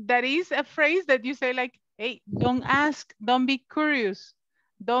 So that is a phrase that you say like, hey, don't ask, don't be curious,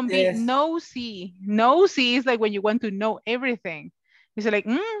 don't be nosy. Nosy is like when you want to know everything. You say like,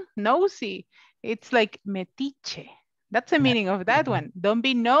 nosy. It's like metiche. That's the meaning of that one. Don't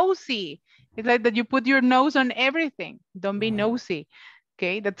be nosy. It's like that you put your nose on everything. Don't be nosy.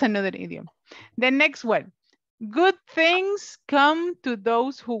 Okay, that's another idiom. The next one. Good things come to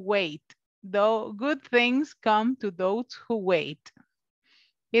those who wait. Though good things come to those who wait.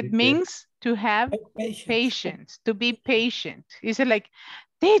 It means to have patience, to be patient. You say like,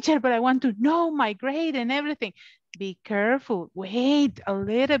 teacher, but I want to know my grade and everything. Be careful, wait a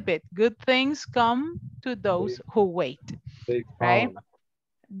little bit. Good things come to those who wait, right?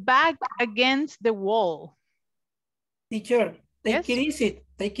 Back against the wall. Teacher, take it easy.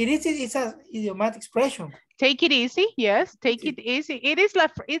 Take it easy is an idiomatic expression. Take it easy, yes, take it easy. It's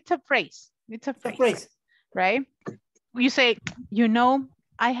a phrase. It's a phrase, right? You say, you know,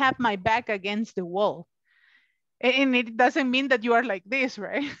 I have my back against the wall. And it doesn't mean that you are like this,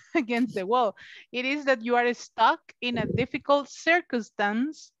 right? Against the wall. It is that you are stuck in a difficult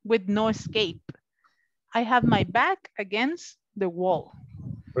circumstance with no escape. I have my back against the wall.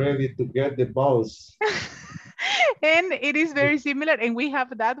 Ready to get the balls. And it is very similar. And we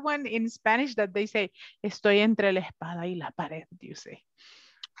have that one in Spanish that they say, estoy entre la espada y la pared, you say.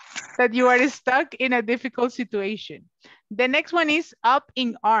 That you are stuck in a difficult situation. The next one is up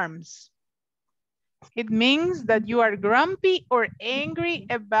in arms. It means that you are grumpy or angry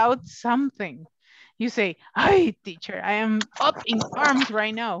about something. You say, hi, teacher, I am up in arms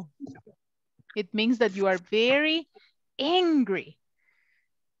right now. It means that you are very angry.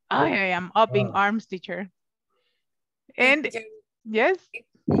 I am up in arms, teacher. And yes.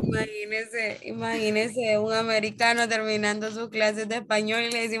 Imagínese un americano terminando sus clases de español y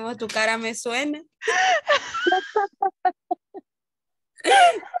le decimos tu cara me suena.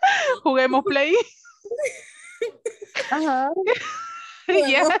 Juguemos play.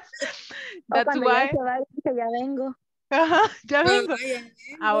 Yes. That's why. Ya vengo. Ya vengo.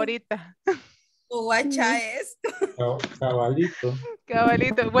 Ahorita. Guacha esto. Cabalito.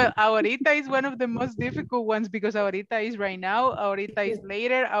 Cabalito. Well, ahorita is one of the most difficult ones because ahorita is right now, ahorita is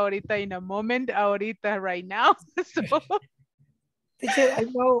later, ahorita in a moment, ahorita right now. So. Teacher,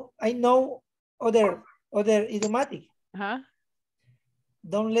 I know other idiomatic.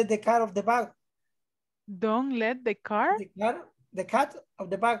 Don't let the cat of the bag. Don't let the car? The cat of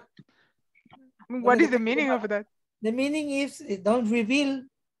the bag. What is the meaning of that? The meaning is don't reveal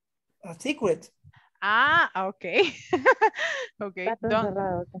a secret. Ah, okay. Okay.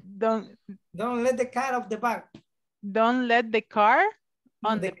 Don't let the cat of the bag. Don't let the car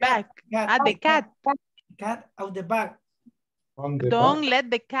on the back. The cat. Cat of the bag. Don't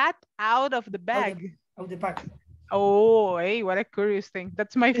let the cat out of the bag. Of the bag. Oh, hey, what a curious thing.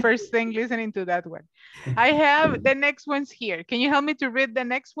 That's my first thing listening to that one. I have the next ones here. Can you help me to read the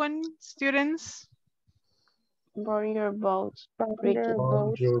next one, students? Burn your boats.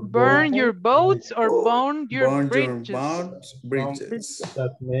 Burn your boats or burn your bridges.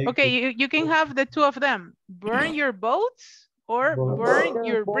 Okay, you can have the two of them. Burn your boats or burn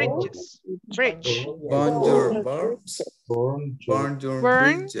your bridges. Bridge. Burn your boats. Burn your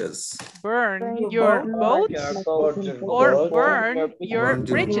bridges. Burn your boats or burn your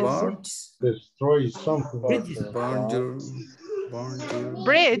bridges. Destroy something. Burn your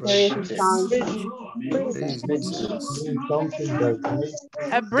bridge.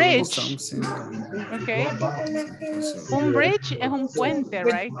 A bridge. Okay. Un bridge es un puente,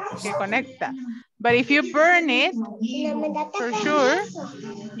 right? Que conecta. But if you burn it, for sure,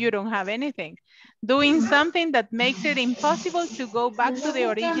 you don't have anything. Doing something that makes it impossible to go back to the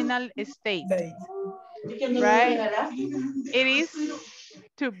original state. Right? It is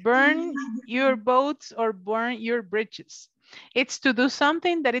to burn your boats or burn your bridges. It's to do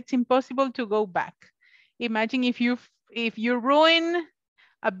something that it's impossible to go back. Imagine if you ruin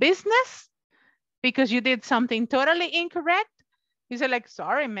a business because you did something totally incorrect, you say like,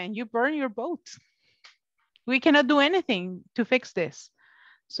 sorry, man, you burn your boat. We cannot do anything to fix this.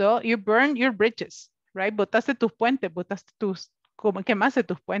 So you burn your bridges, right? Botaste tus puentes, botaste tus, quemaste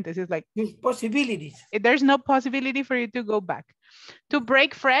tus puentes. It's like possibilities. There's no possibility for you to go back. To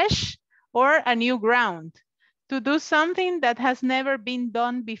break fresh or a new ground. To do something that has never been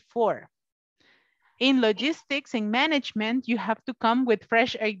done before. In logistics and management, you have to come with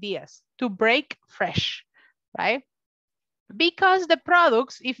fresh ideas. To break fresh, right? Because the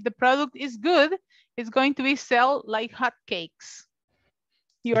products, if the product is good, it's going to be sell like hotcakes.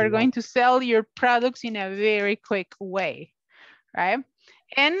 You are going to sell your products in a very quick way, right?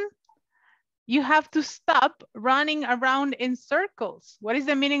 And you have to stop running around in circles. What is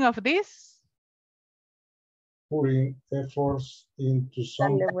the meaning of this? Putting efforts into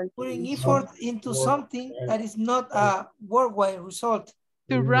something. Putting effort into something that is not a worldwide result.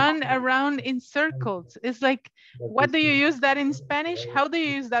 To run around in circles. It's like, what do you use that in Spanish? How do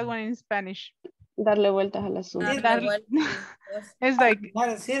you use that one in Spanish? Darle vueltas al asunto. It's like,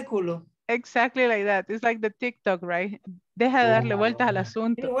 círculo. Exactly like that. It's like the TikTok, right? Deja de darle vueltas al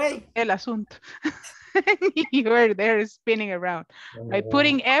asunto. Anyway. El asunto. You were there spinning around, right?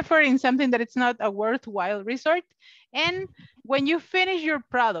 Putting effort in something that it's not a worthwhile resort. And when you finish your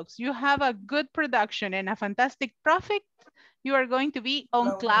products, you have a good production and a fantastic profit, you are going to be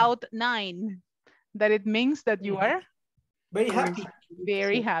on cloud 9. That it means that you are very happy.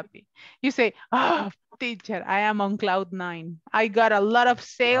 Very happy. You say, oh, teacher, I am on cloud 9. I got a lot of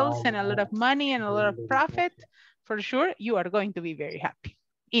sales and a lot of money and a lot of profit. For sure, you are going to be very happy.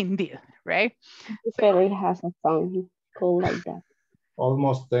 Indeed, right? Ferry has a song called like that.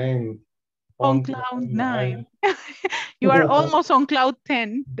 Almost 10. On cloud 9. You are almost on cloud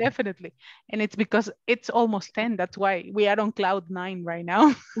 10, definitely. And it's because it's almost 10. That's why we are on cloud 9 right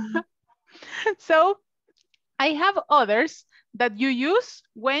now. So I have others that you use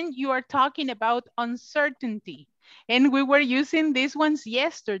when you are talking about uncertainty. And we were using these ones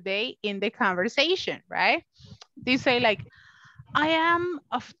yesterday in the conversation, right? They say like, I am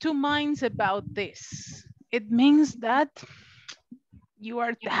of two minds about this. It means that you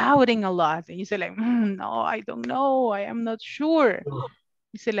are doubting a lot. And you say like, no, I don't know. I am not sure.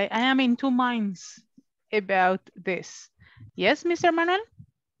 You say like, I am in two minds about this. Yes, Mr. Manuel?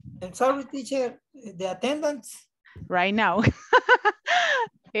 I'm sorry, teacher, the attendance. Right now.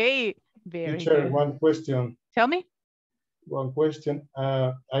 Hey, very Teacher, good. one question. Tell me. One question.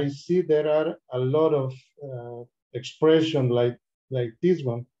 I see there are a lot of expression like this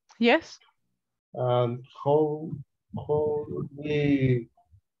one. Yes. And how we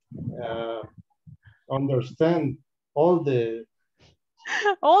understand all the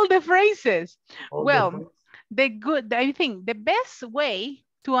phrases. I think the best way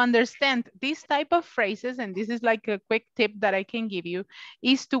to understand this type of phrases, and this is like a quick tip that I can give you,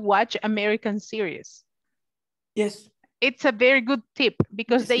 is to watch American series. Yes. It's a very good tip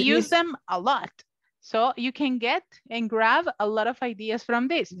because they use them a lot. So you can get and grab a lot of ideas from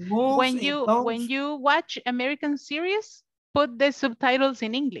this. When you watch American series, put the subtitles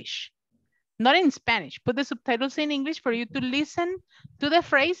in English, not in Spanish. Put the subtitles in English for you to listen to the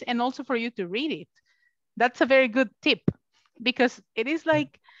phrase and also for you to read it. That's a very good tip because it is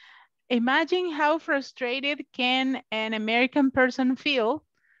like, imagine how frustrated can an American person feel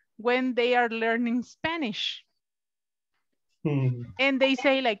when they are learning Spanish. And they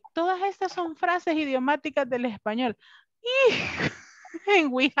say like, todas estas son frases idiomáticas del español.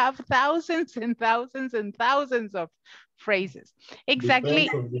 And we have thousands and thousands and thousands of phrases. Exactly,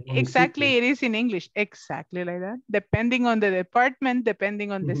 it is in English. Exactly like that. Depending on the department,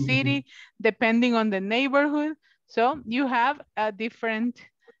 depending on the city, depending on the neighborhood. So you have a different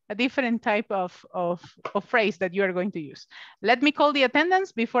type of phrase that you are going to use. Let me call the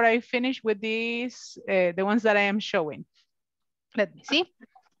attendance before I finish with these, the ones that I am showing. Let me see.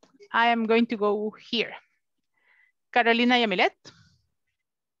 I am going to go here. Carolina Yamilet.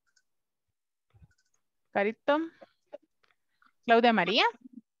 Carito. Claudia María.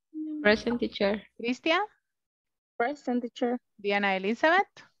 Present, teacher. Cristian. Present, teacher. Diana Elizabeth.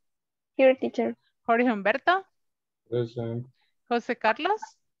 Here, teacher. Jorge Humberto. Present. José Carlos.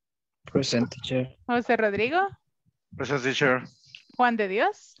 Present, teacher. José Rodrigo. Present, teacher. Juan de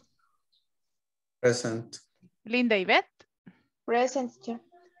Dios. Present. Linda Ivette. Present, teacher.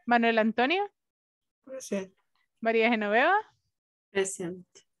 Manuel Antonio. Present. María Genoveva. Present.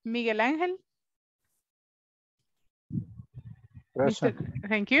 Miguel Ángel. Present.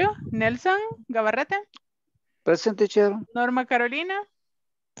 Thank you. Nelson Gabarrete. Present, teacher. Norma Carolina.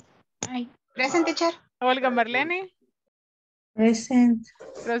 Present, teacher. Olga Marlene. Present.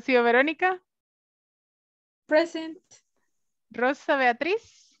 Rocío Verónica. Present. Rosa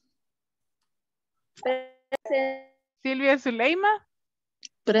Beatriz. Present. Silvia Zuleima.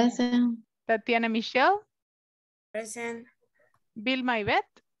 Present. Tatiana Michelle. Present. Vilma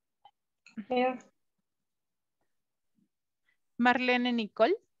Ivette. Here. Marlene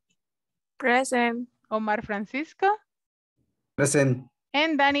Nicole. Present. Omar Francisco. Present.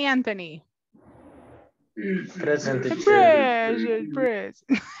 And Danny Anthony. Present, teacher.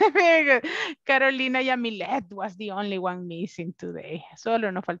 Present. Very good. Carolina Yamilet was the only one missing today. Solo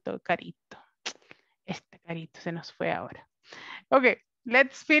nos faltó Carito. Este Carito se nos fue ahora. Okay,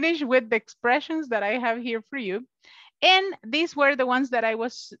 let's finish with the expressions that I have here for you. And these were the ones that I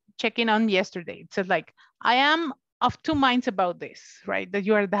was checking on yesterday. It said like, I am of two minds about this, right? That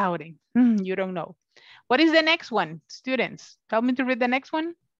you are doubting. You don't know. What is the next one? Students, help me to read the next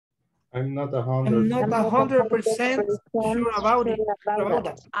one. I'm not I'm not 100% sure about it. About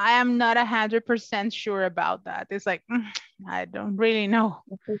that. I am not 100% sure about that. It's like, I don't really know.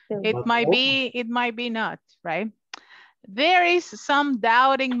 It might be not, right? There is some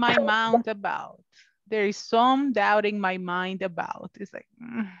doubting my mind about. There is some doubting my mind about. It's like,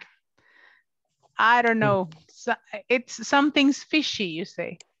 I don't know. So, it's something's fishy, you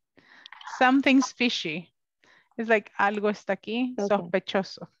say. Something's fishy. It's like algo está aquí,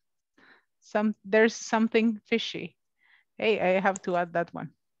 sospechoso. There's something fishy. Hey, I have to add that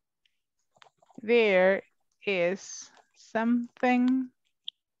one. There is something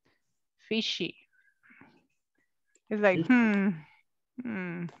fishy. It's like,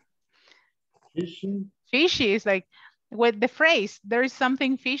 Fishy. Fishy is like, with the phrase, there is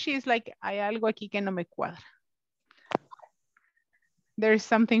something fishy, is like, hay algo aquí que no me cuadra. There is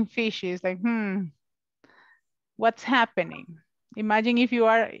something fishy. It's like, what's happening? Imagine if you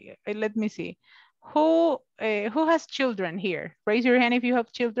are, let me see. Who has children here? Raise your hand if you have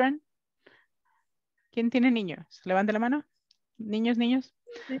children. ¿Quién tiene niños? Levante la mano. Niños, niños.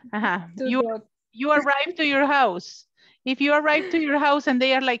 Ajá. You arrive to your house. If you arrive to your house and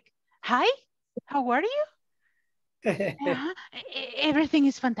they are like, hi, how are you? Everything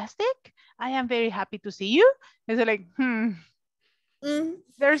is fantastic. I am very happy to see you. It's like,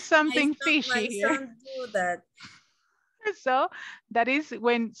 there's something fishy here. Do that. So that is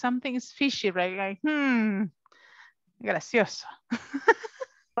when something is fishy, right? Like, gracioso.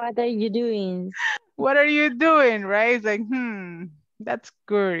 What are you doing? What are you doing, right? It's like, that's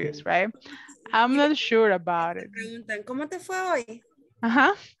curious, right? I'm not sure about it. Preguntan, ¿cómo te fue hoy?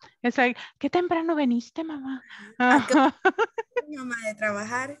 Ajá. It's like, ¿qué temprano veniste, mamá? Mamá de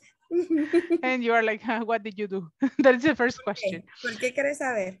trabajar. And you are like, what did you do? That's the first question. ¿Por qué quieres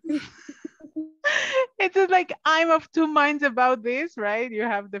saber? It's just like, I'm of two minds about this, right? You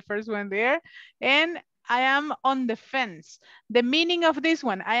have the first one there. And I am on the fence. The meaning of this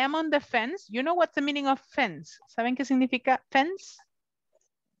one, I am on the fence. You know what's the meaning of fence? ¿Saben qué significa fence?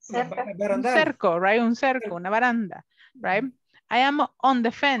 Un cerco, right? Un cerco, una baranda, right? I am on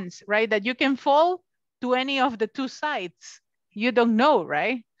the fence, right? That you can fall to any of the two sides. You don't know,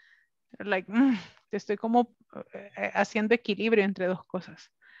 right? Like, estoy como haciendo equilibrio entre dos cosas.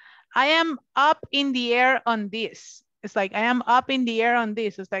 I am up in the air on this. It's like, I am up in the air on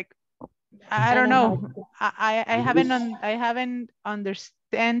this. It's like, I don't know. I haven't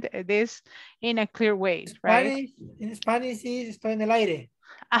understand this in a clear way, right? In Spanish is estoy en el aire.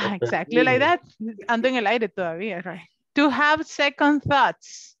 Exactly like that. Ando en el aire todavía, right? To have second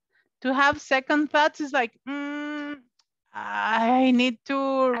thoughts. To have second thoughts is like, I need to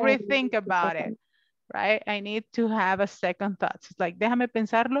rethink about it, right? I need to have a second thought. It's like, déjame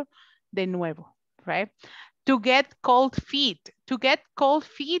pensarlo de nuevo, right? To get cold feet. To get cold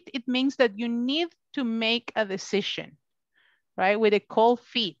feet, it means that you need to make a decision, right? With the cold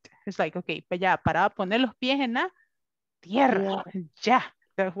feet. It's like, okay, ya, para poner los pies en la tierra, ya,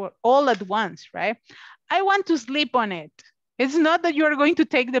 all at once, right? I want to sleep on it. It's not that you are going to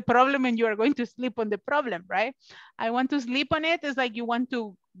take the problem and you are going to sleep on the problem, right? I want to sleep on it. It's like you want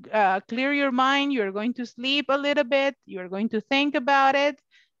to clear your mind. You're going to sleep a little bit. You're going to think about it.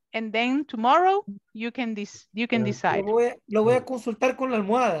 And then tomorrow you can decide. Lo voy a consultar con la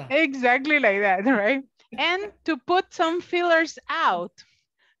almohada. Exactly like that, right? And to put some feelers out.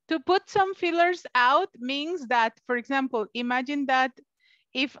 To put some feelers out means that, for example, imagine that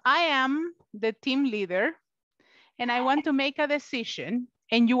if I am the team leader and I want to make a decision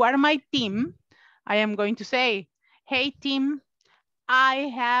and you are my team, I am going to say, hey team, I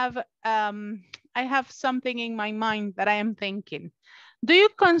have something in my mind that I am thinking. Do you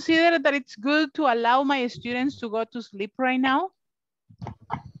consider that it's good to allow my students to go to sleep right now?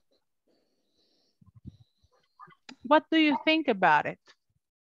 What do you think about it?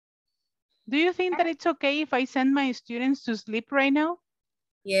 Do you think that it's okay if I send my students to sleep right now?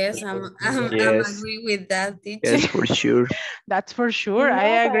 Yes, I'm Yes. agree with that, teacher. Yes, for sure. That's for sure.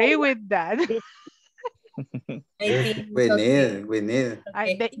 I agree with that. I think We it's okay. need, we need.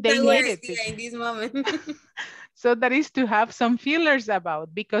 It's They a good need it. idea in this moment. So that is to have some feelers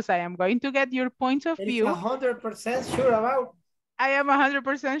about, because I am going to get your points of It's view. 100% sure about. I am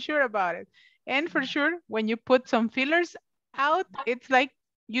 100% sure about it. And for sure, when you put some feelers out, it's like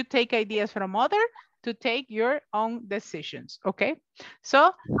you take ideas from others to take your own decisions, okay?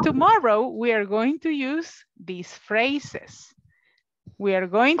 So tomorrow we are going to use these phrases. We are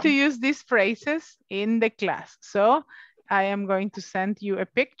going to use these phrases in the class. So I am going to send you a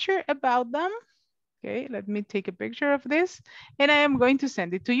picture about them. Okay, let me take a picture of this, and I am going to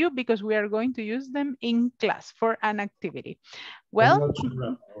send it to you because we are going to use them in class for an activity. Well,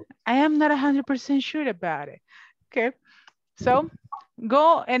 I am not 100% sure about it. Okay, so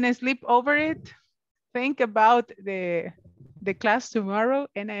go and sleep over it. Think about the class tomorrow,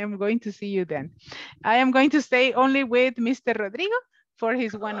 and I am going to see you then. I am going to stay only with Mr. Rodrigo for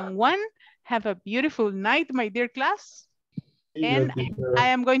his one-on-one. Have a beautiful night, my dear class. And I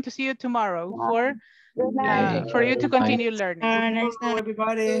am going to see you tomorrow for you to continue learning.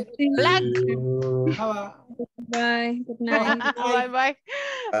 Everybody. Black. Bye. Good night. Bye-bye.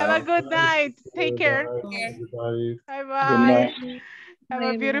 Have a good night. Take care. Bye-bye. Have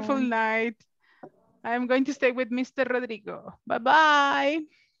a beautiful night. I'm going to stay with Mr. Rodrigo. Bye-bye.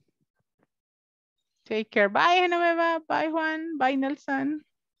 Take care. Bye, Genoveva. Bye, Juan. Bye, Nelson.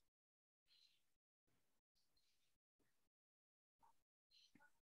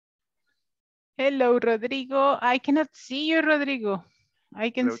 Hello, Rodrigo. I cannot see you, Rodrigo. I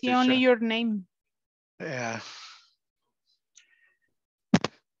can see only your name. Yeah.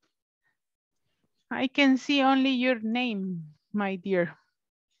 I can see only your name, my dear.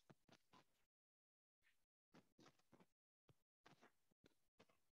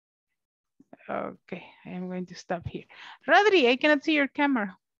 Okay, I am going to stop here. Rodri, I cannot see your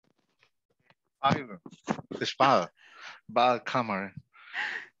camera. Bad camera.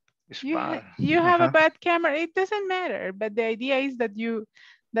 You have a bad camera. It doesn't matter, but the idea is that you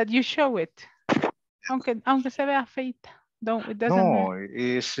show it. Aunque se vea feita. It doesn't matter.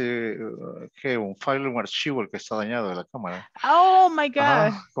 Es un file, un archivo el que está dañado de la cámara. Oh my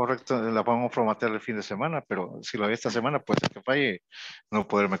God. Correcto, la podemos formatear el fin de semana, pero si lo ve esta semana, puede ser que falle, no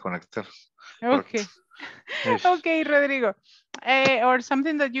poderme conectar. Okay. Okay, Rodrigo. Or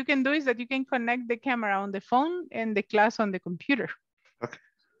something that you can do is that you can connect the camera on the phone and the class on the computer. Okay.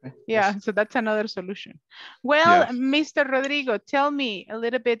 Yeah, so that's another solution. Well, Mr. Rodrigo, tell me a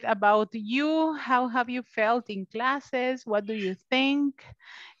little bit about you. How have you felt in classes? What do you think?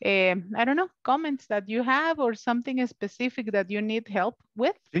 I don't know, comments that you have or something specific that you need help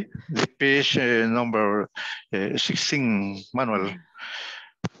with? The page number 16 manual.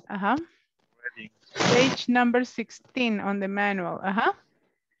 Page number 16 on the manual.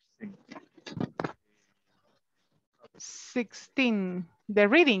 16. The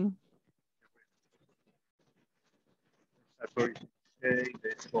reading.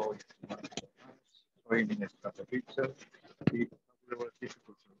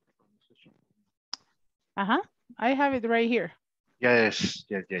 I have it right here. Yes.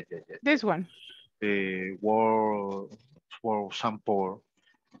 This one. The word for sample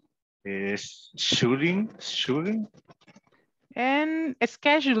is shooting. And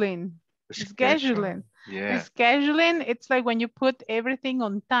scheduling. Scheduling. Yeah. Scheduling, it's like when you put everything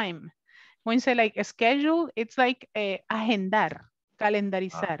on time. When you say like a schedule, it's like agendar,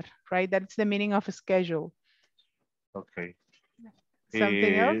 calendarizar, right? That's the meaning of a schedule. Okay.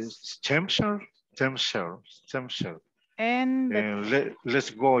 Something else? Temperature. And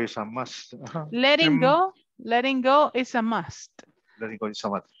let's go is a must. Letting go is a must. Letting go is a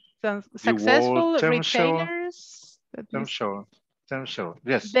must. So successful retailers.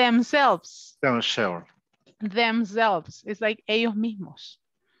 Yes. Themselves. It's like ellos mismos.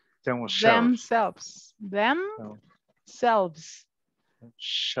 Themselves.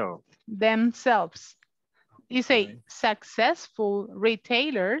 You say successful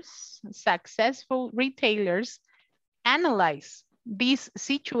retailers analyze these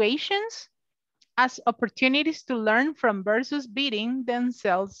situations as opportunities to learn from versus beating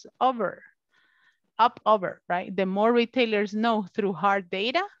themselves up over, right? The more retailers know through hard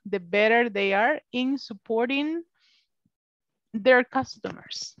data, the better they are in supporting their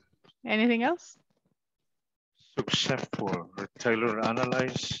customers. Anything else? Successful retailer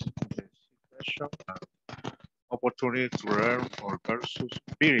analyze the situation and opportunity to learn or versus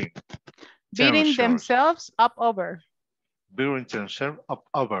beating themselves up over. Beating themselves up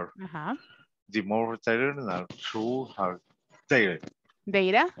over. The more retailers are through her data.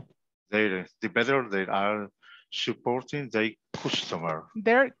 Data. Data. The better they are supporting their customer.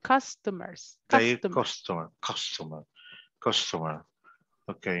 Their customers. Their customer.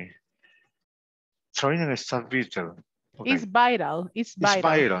 Okay. Training staff vital. Okay. It's vital. It's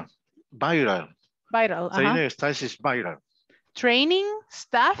vital. Viral. Training staff is vital. Training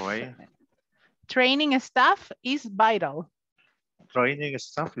staff. Right. Training staff is vital. Training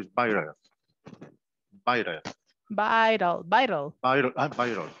staff is vital. Vital.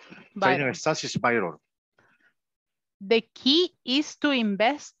 Training staff is vital. The key is to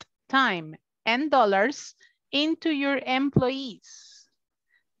invest time and dollars into your employees.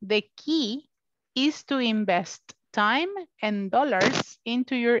 The key is to invest time and dollars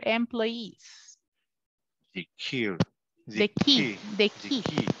into your employees. The key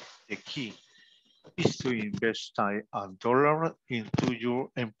is to invest time and dollars into your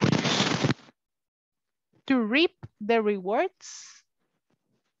employees. To reap the rewards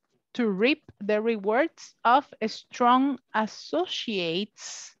of strong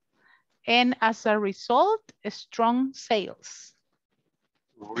associates and as a result, strong sales.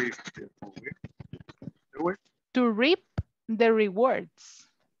 To reap the rewards.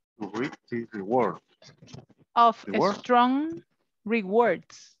 Of strong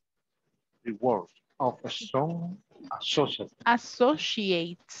rewards. Rewards of strong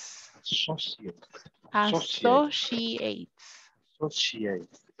associates.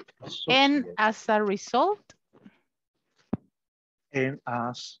 And as a result.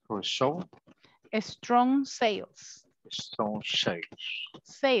 Strong sales. Strong sales.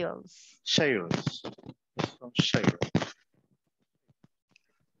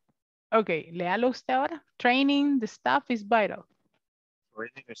 Okay, léalo usted ahora. Training the staff is vital.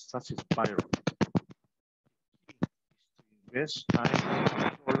 Training the staff is vital. Invest time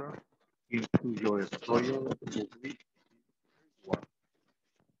and dollar into your employer to be one.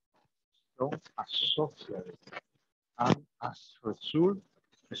 Strong associate and as a result,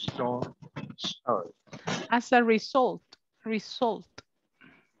 strong sales. As a result.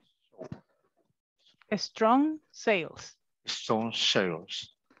 Strong sales. Strong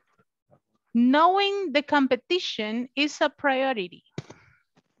sales. Knowing the competition is a priority.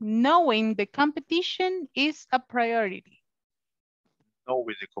 Knowing the competition is a priority.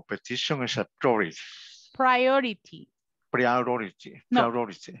 Knowing the competition is a priority. Priority. Priority. No.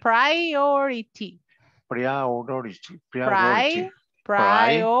 Priority. Priority. Priority.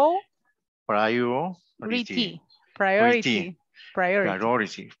 Priority. Priority. Priority. Priority.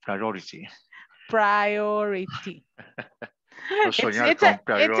 Priority. Priority.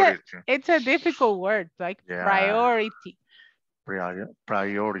 It's a difficult word, like priority.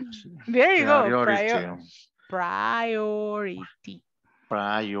 Priority. There you go. Priority.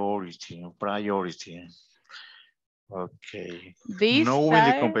 Priority. Okay. Knowing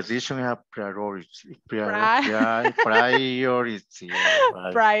the competition is a priority. Priority.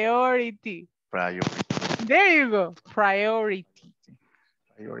 Priority. There you go. Priority.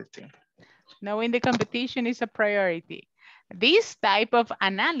 Knowing the competition is a priority. This type of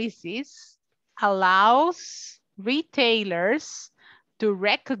analysis allows retailers to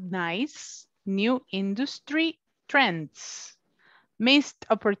recognize new industry trends, missed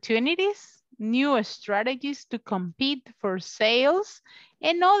opportunities, new strategies to compete for sales,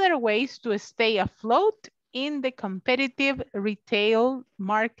 and other ways to stay afloat in the competitive retail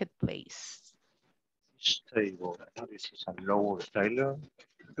marketplace. Stable analysis and lower retailer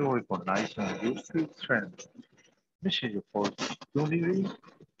to recognize industry trends. Message opportunity,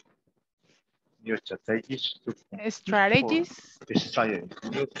 new strategies to strategies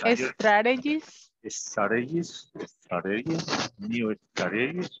new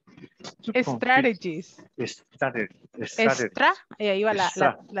y ahí va la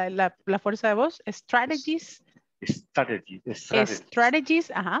fuerza de voz. Strategies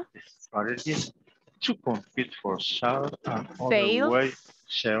to compete for share and other ways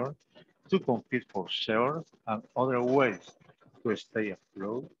to compete for share and other ways to stay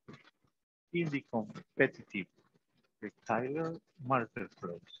afloat in the competitive retailer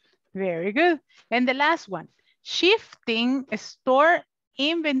marketplace. Very good. And the last one, shifting store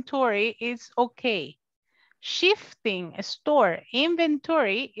inventory is okay. Shifting store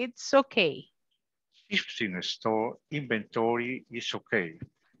inventory, it's okay. Shifting store inventory is okay.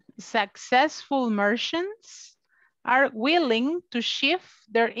 Successful merchants are willing to shift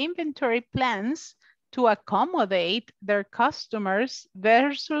their inventory plans to accommodate their customers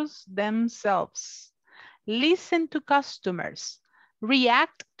versus themselves. Listen to customers,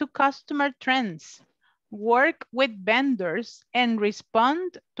 react to customer trends, work with vendors and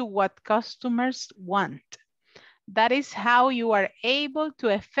respond to what customers want. That is how you are able to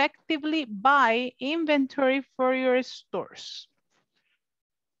effectively buy inventory for your stores.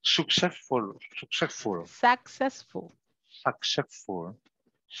 Successful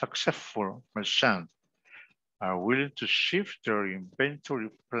merchants are willing to shift their inventory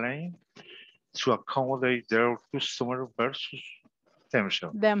plan to accommodate their customer versus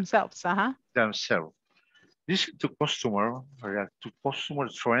themselves. Listen to customer, react to customer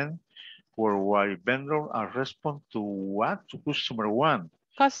trend, worldwide vendors are respond to what the customer want.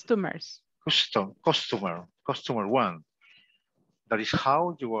 Customer want. That is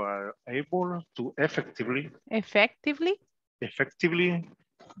how you are able to effectively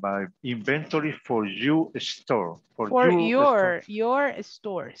buy inventory for your store. For your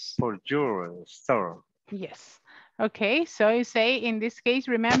stores. For your store. Yes. Okay, so you say in this case,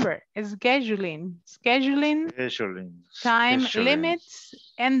 remember, scheduling, time limits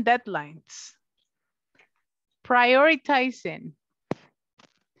and deadlines. Prioritizing.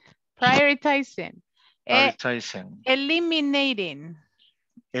 Eliminating.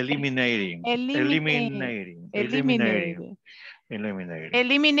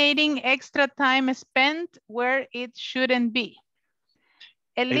 Eliminating extra time spent where it shouldn't be.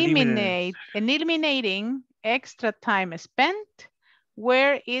 Eliminating extra time spent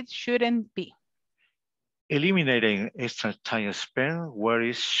where it shouldn't be. Eliminating extra time spent where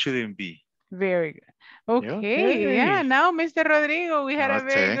it shouldn't be. Very good. Okay, yeah, now Mr. Rodrigo, we had a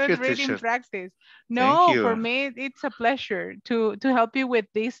very good reading practice. No, for me, it's a pleasure to help you with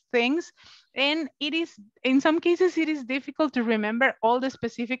these things. And it is, in some cases, it is difficult to remember all the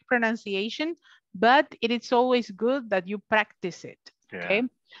specific pronunciation, but it is always good that you practice it, okay?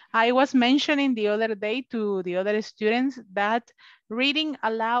 I was mentioning the other day to the other students that reading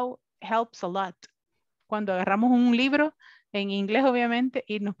aloud helps a lot. Cuando agarramos un libro en inglés, obviamente,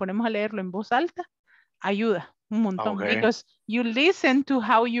 y nos ponemos a leerlo en voz alta, ayuda un montón. Okay. Because you listen to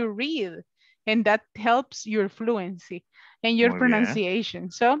how you read, and that helps your fluency and your pronunciation.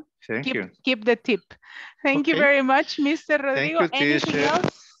 Bien. So keep the tip. Thank you very much, Mr. Rodrigo. Anything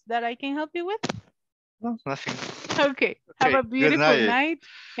else that I can help you with? No, nothing. Okay. Have a beautiful night.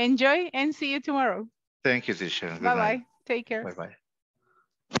 Enjoy and see you tomorrow. Thank you, teacher. Bye-bye. Take care. Bye-bye.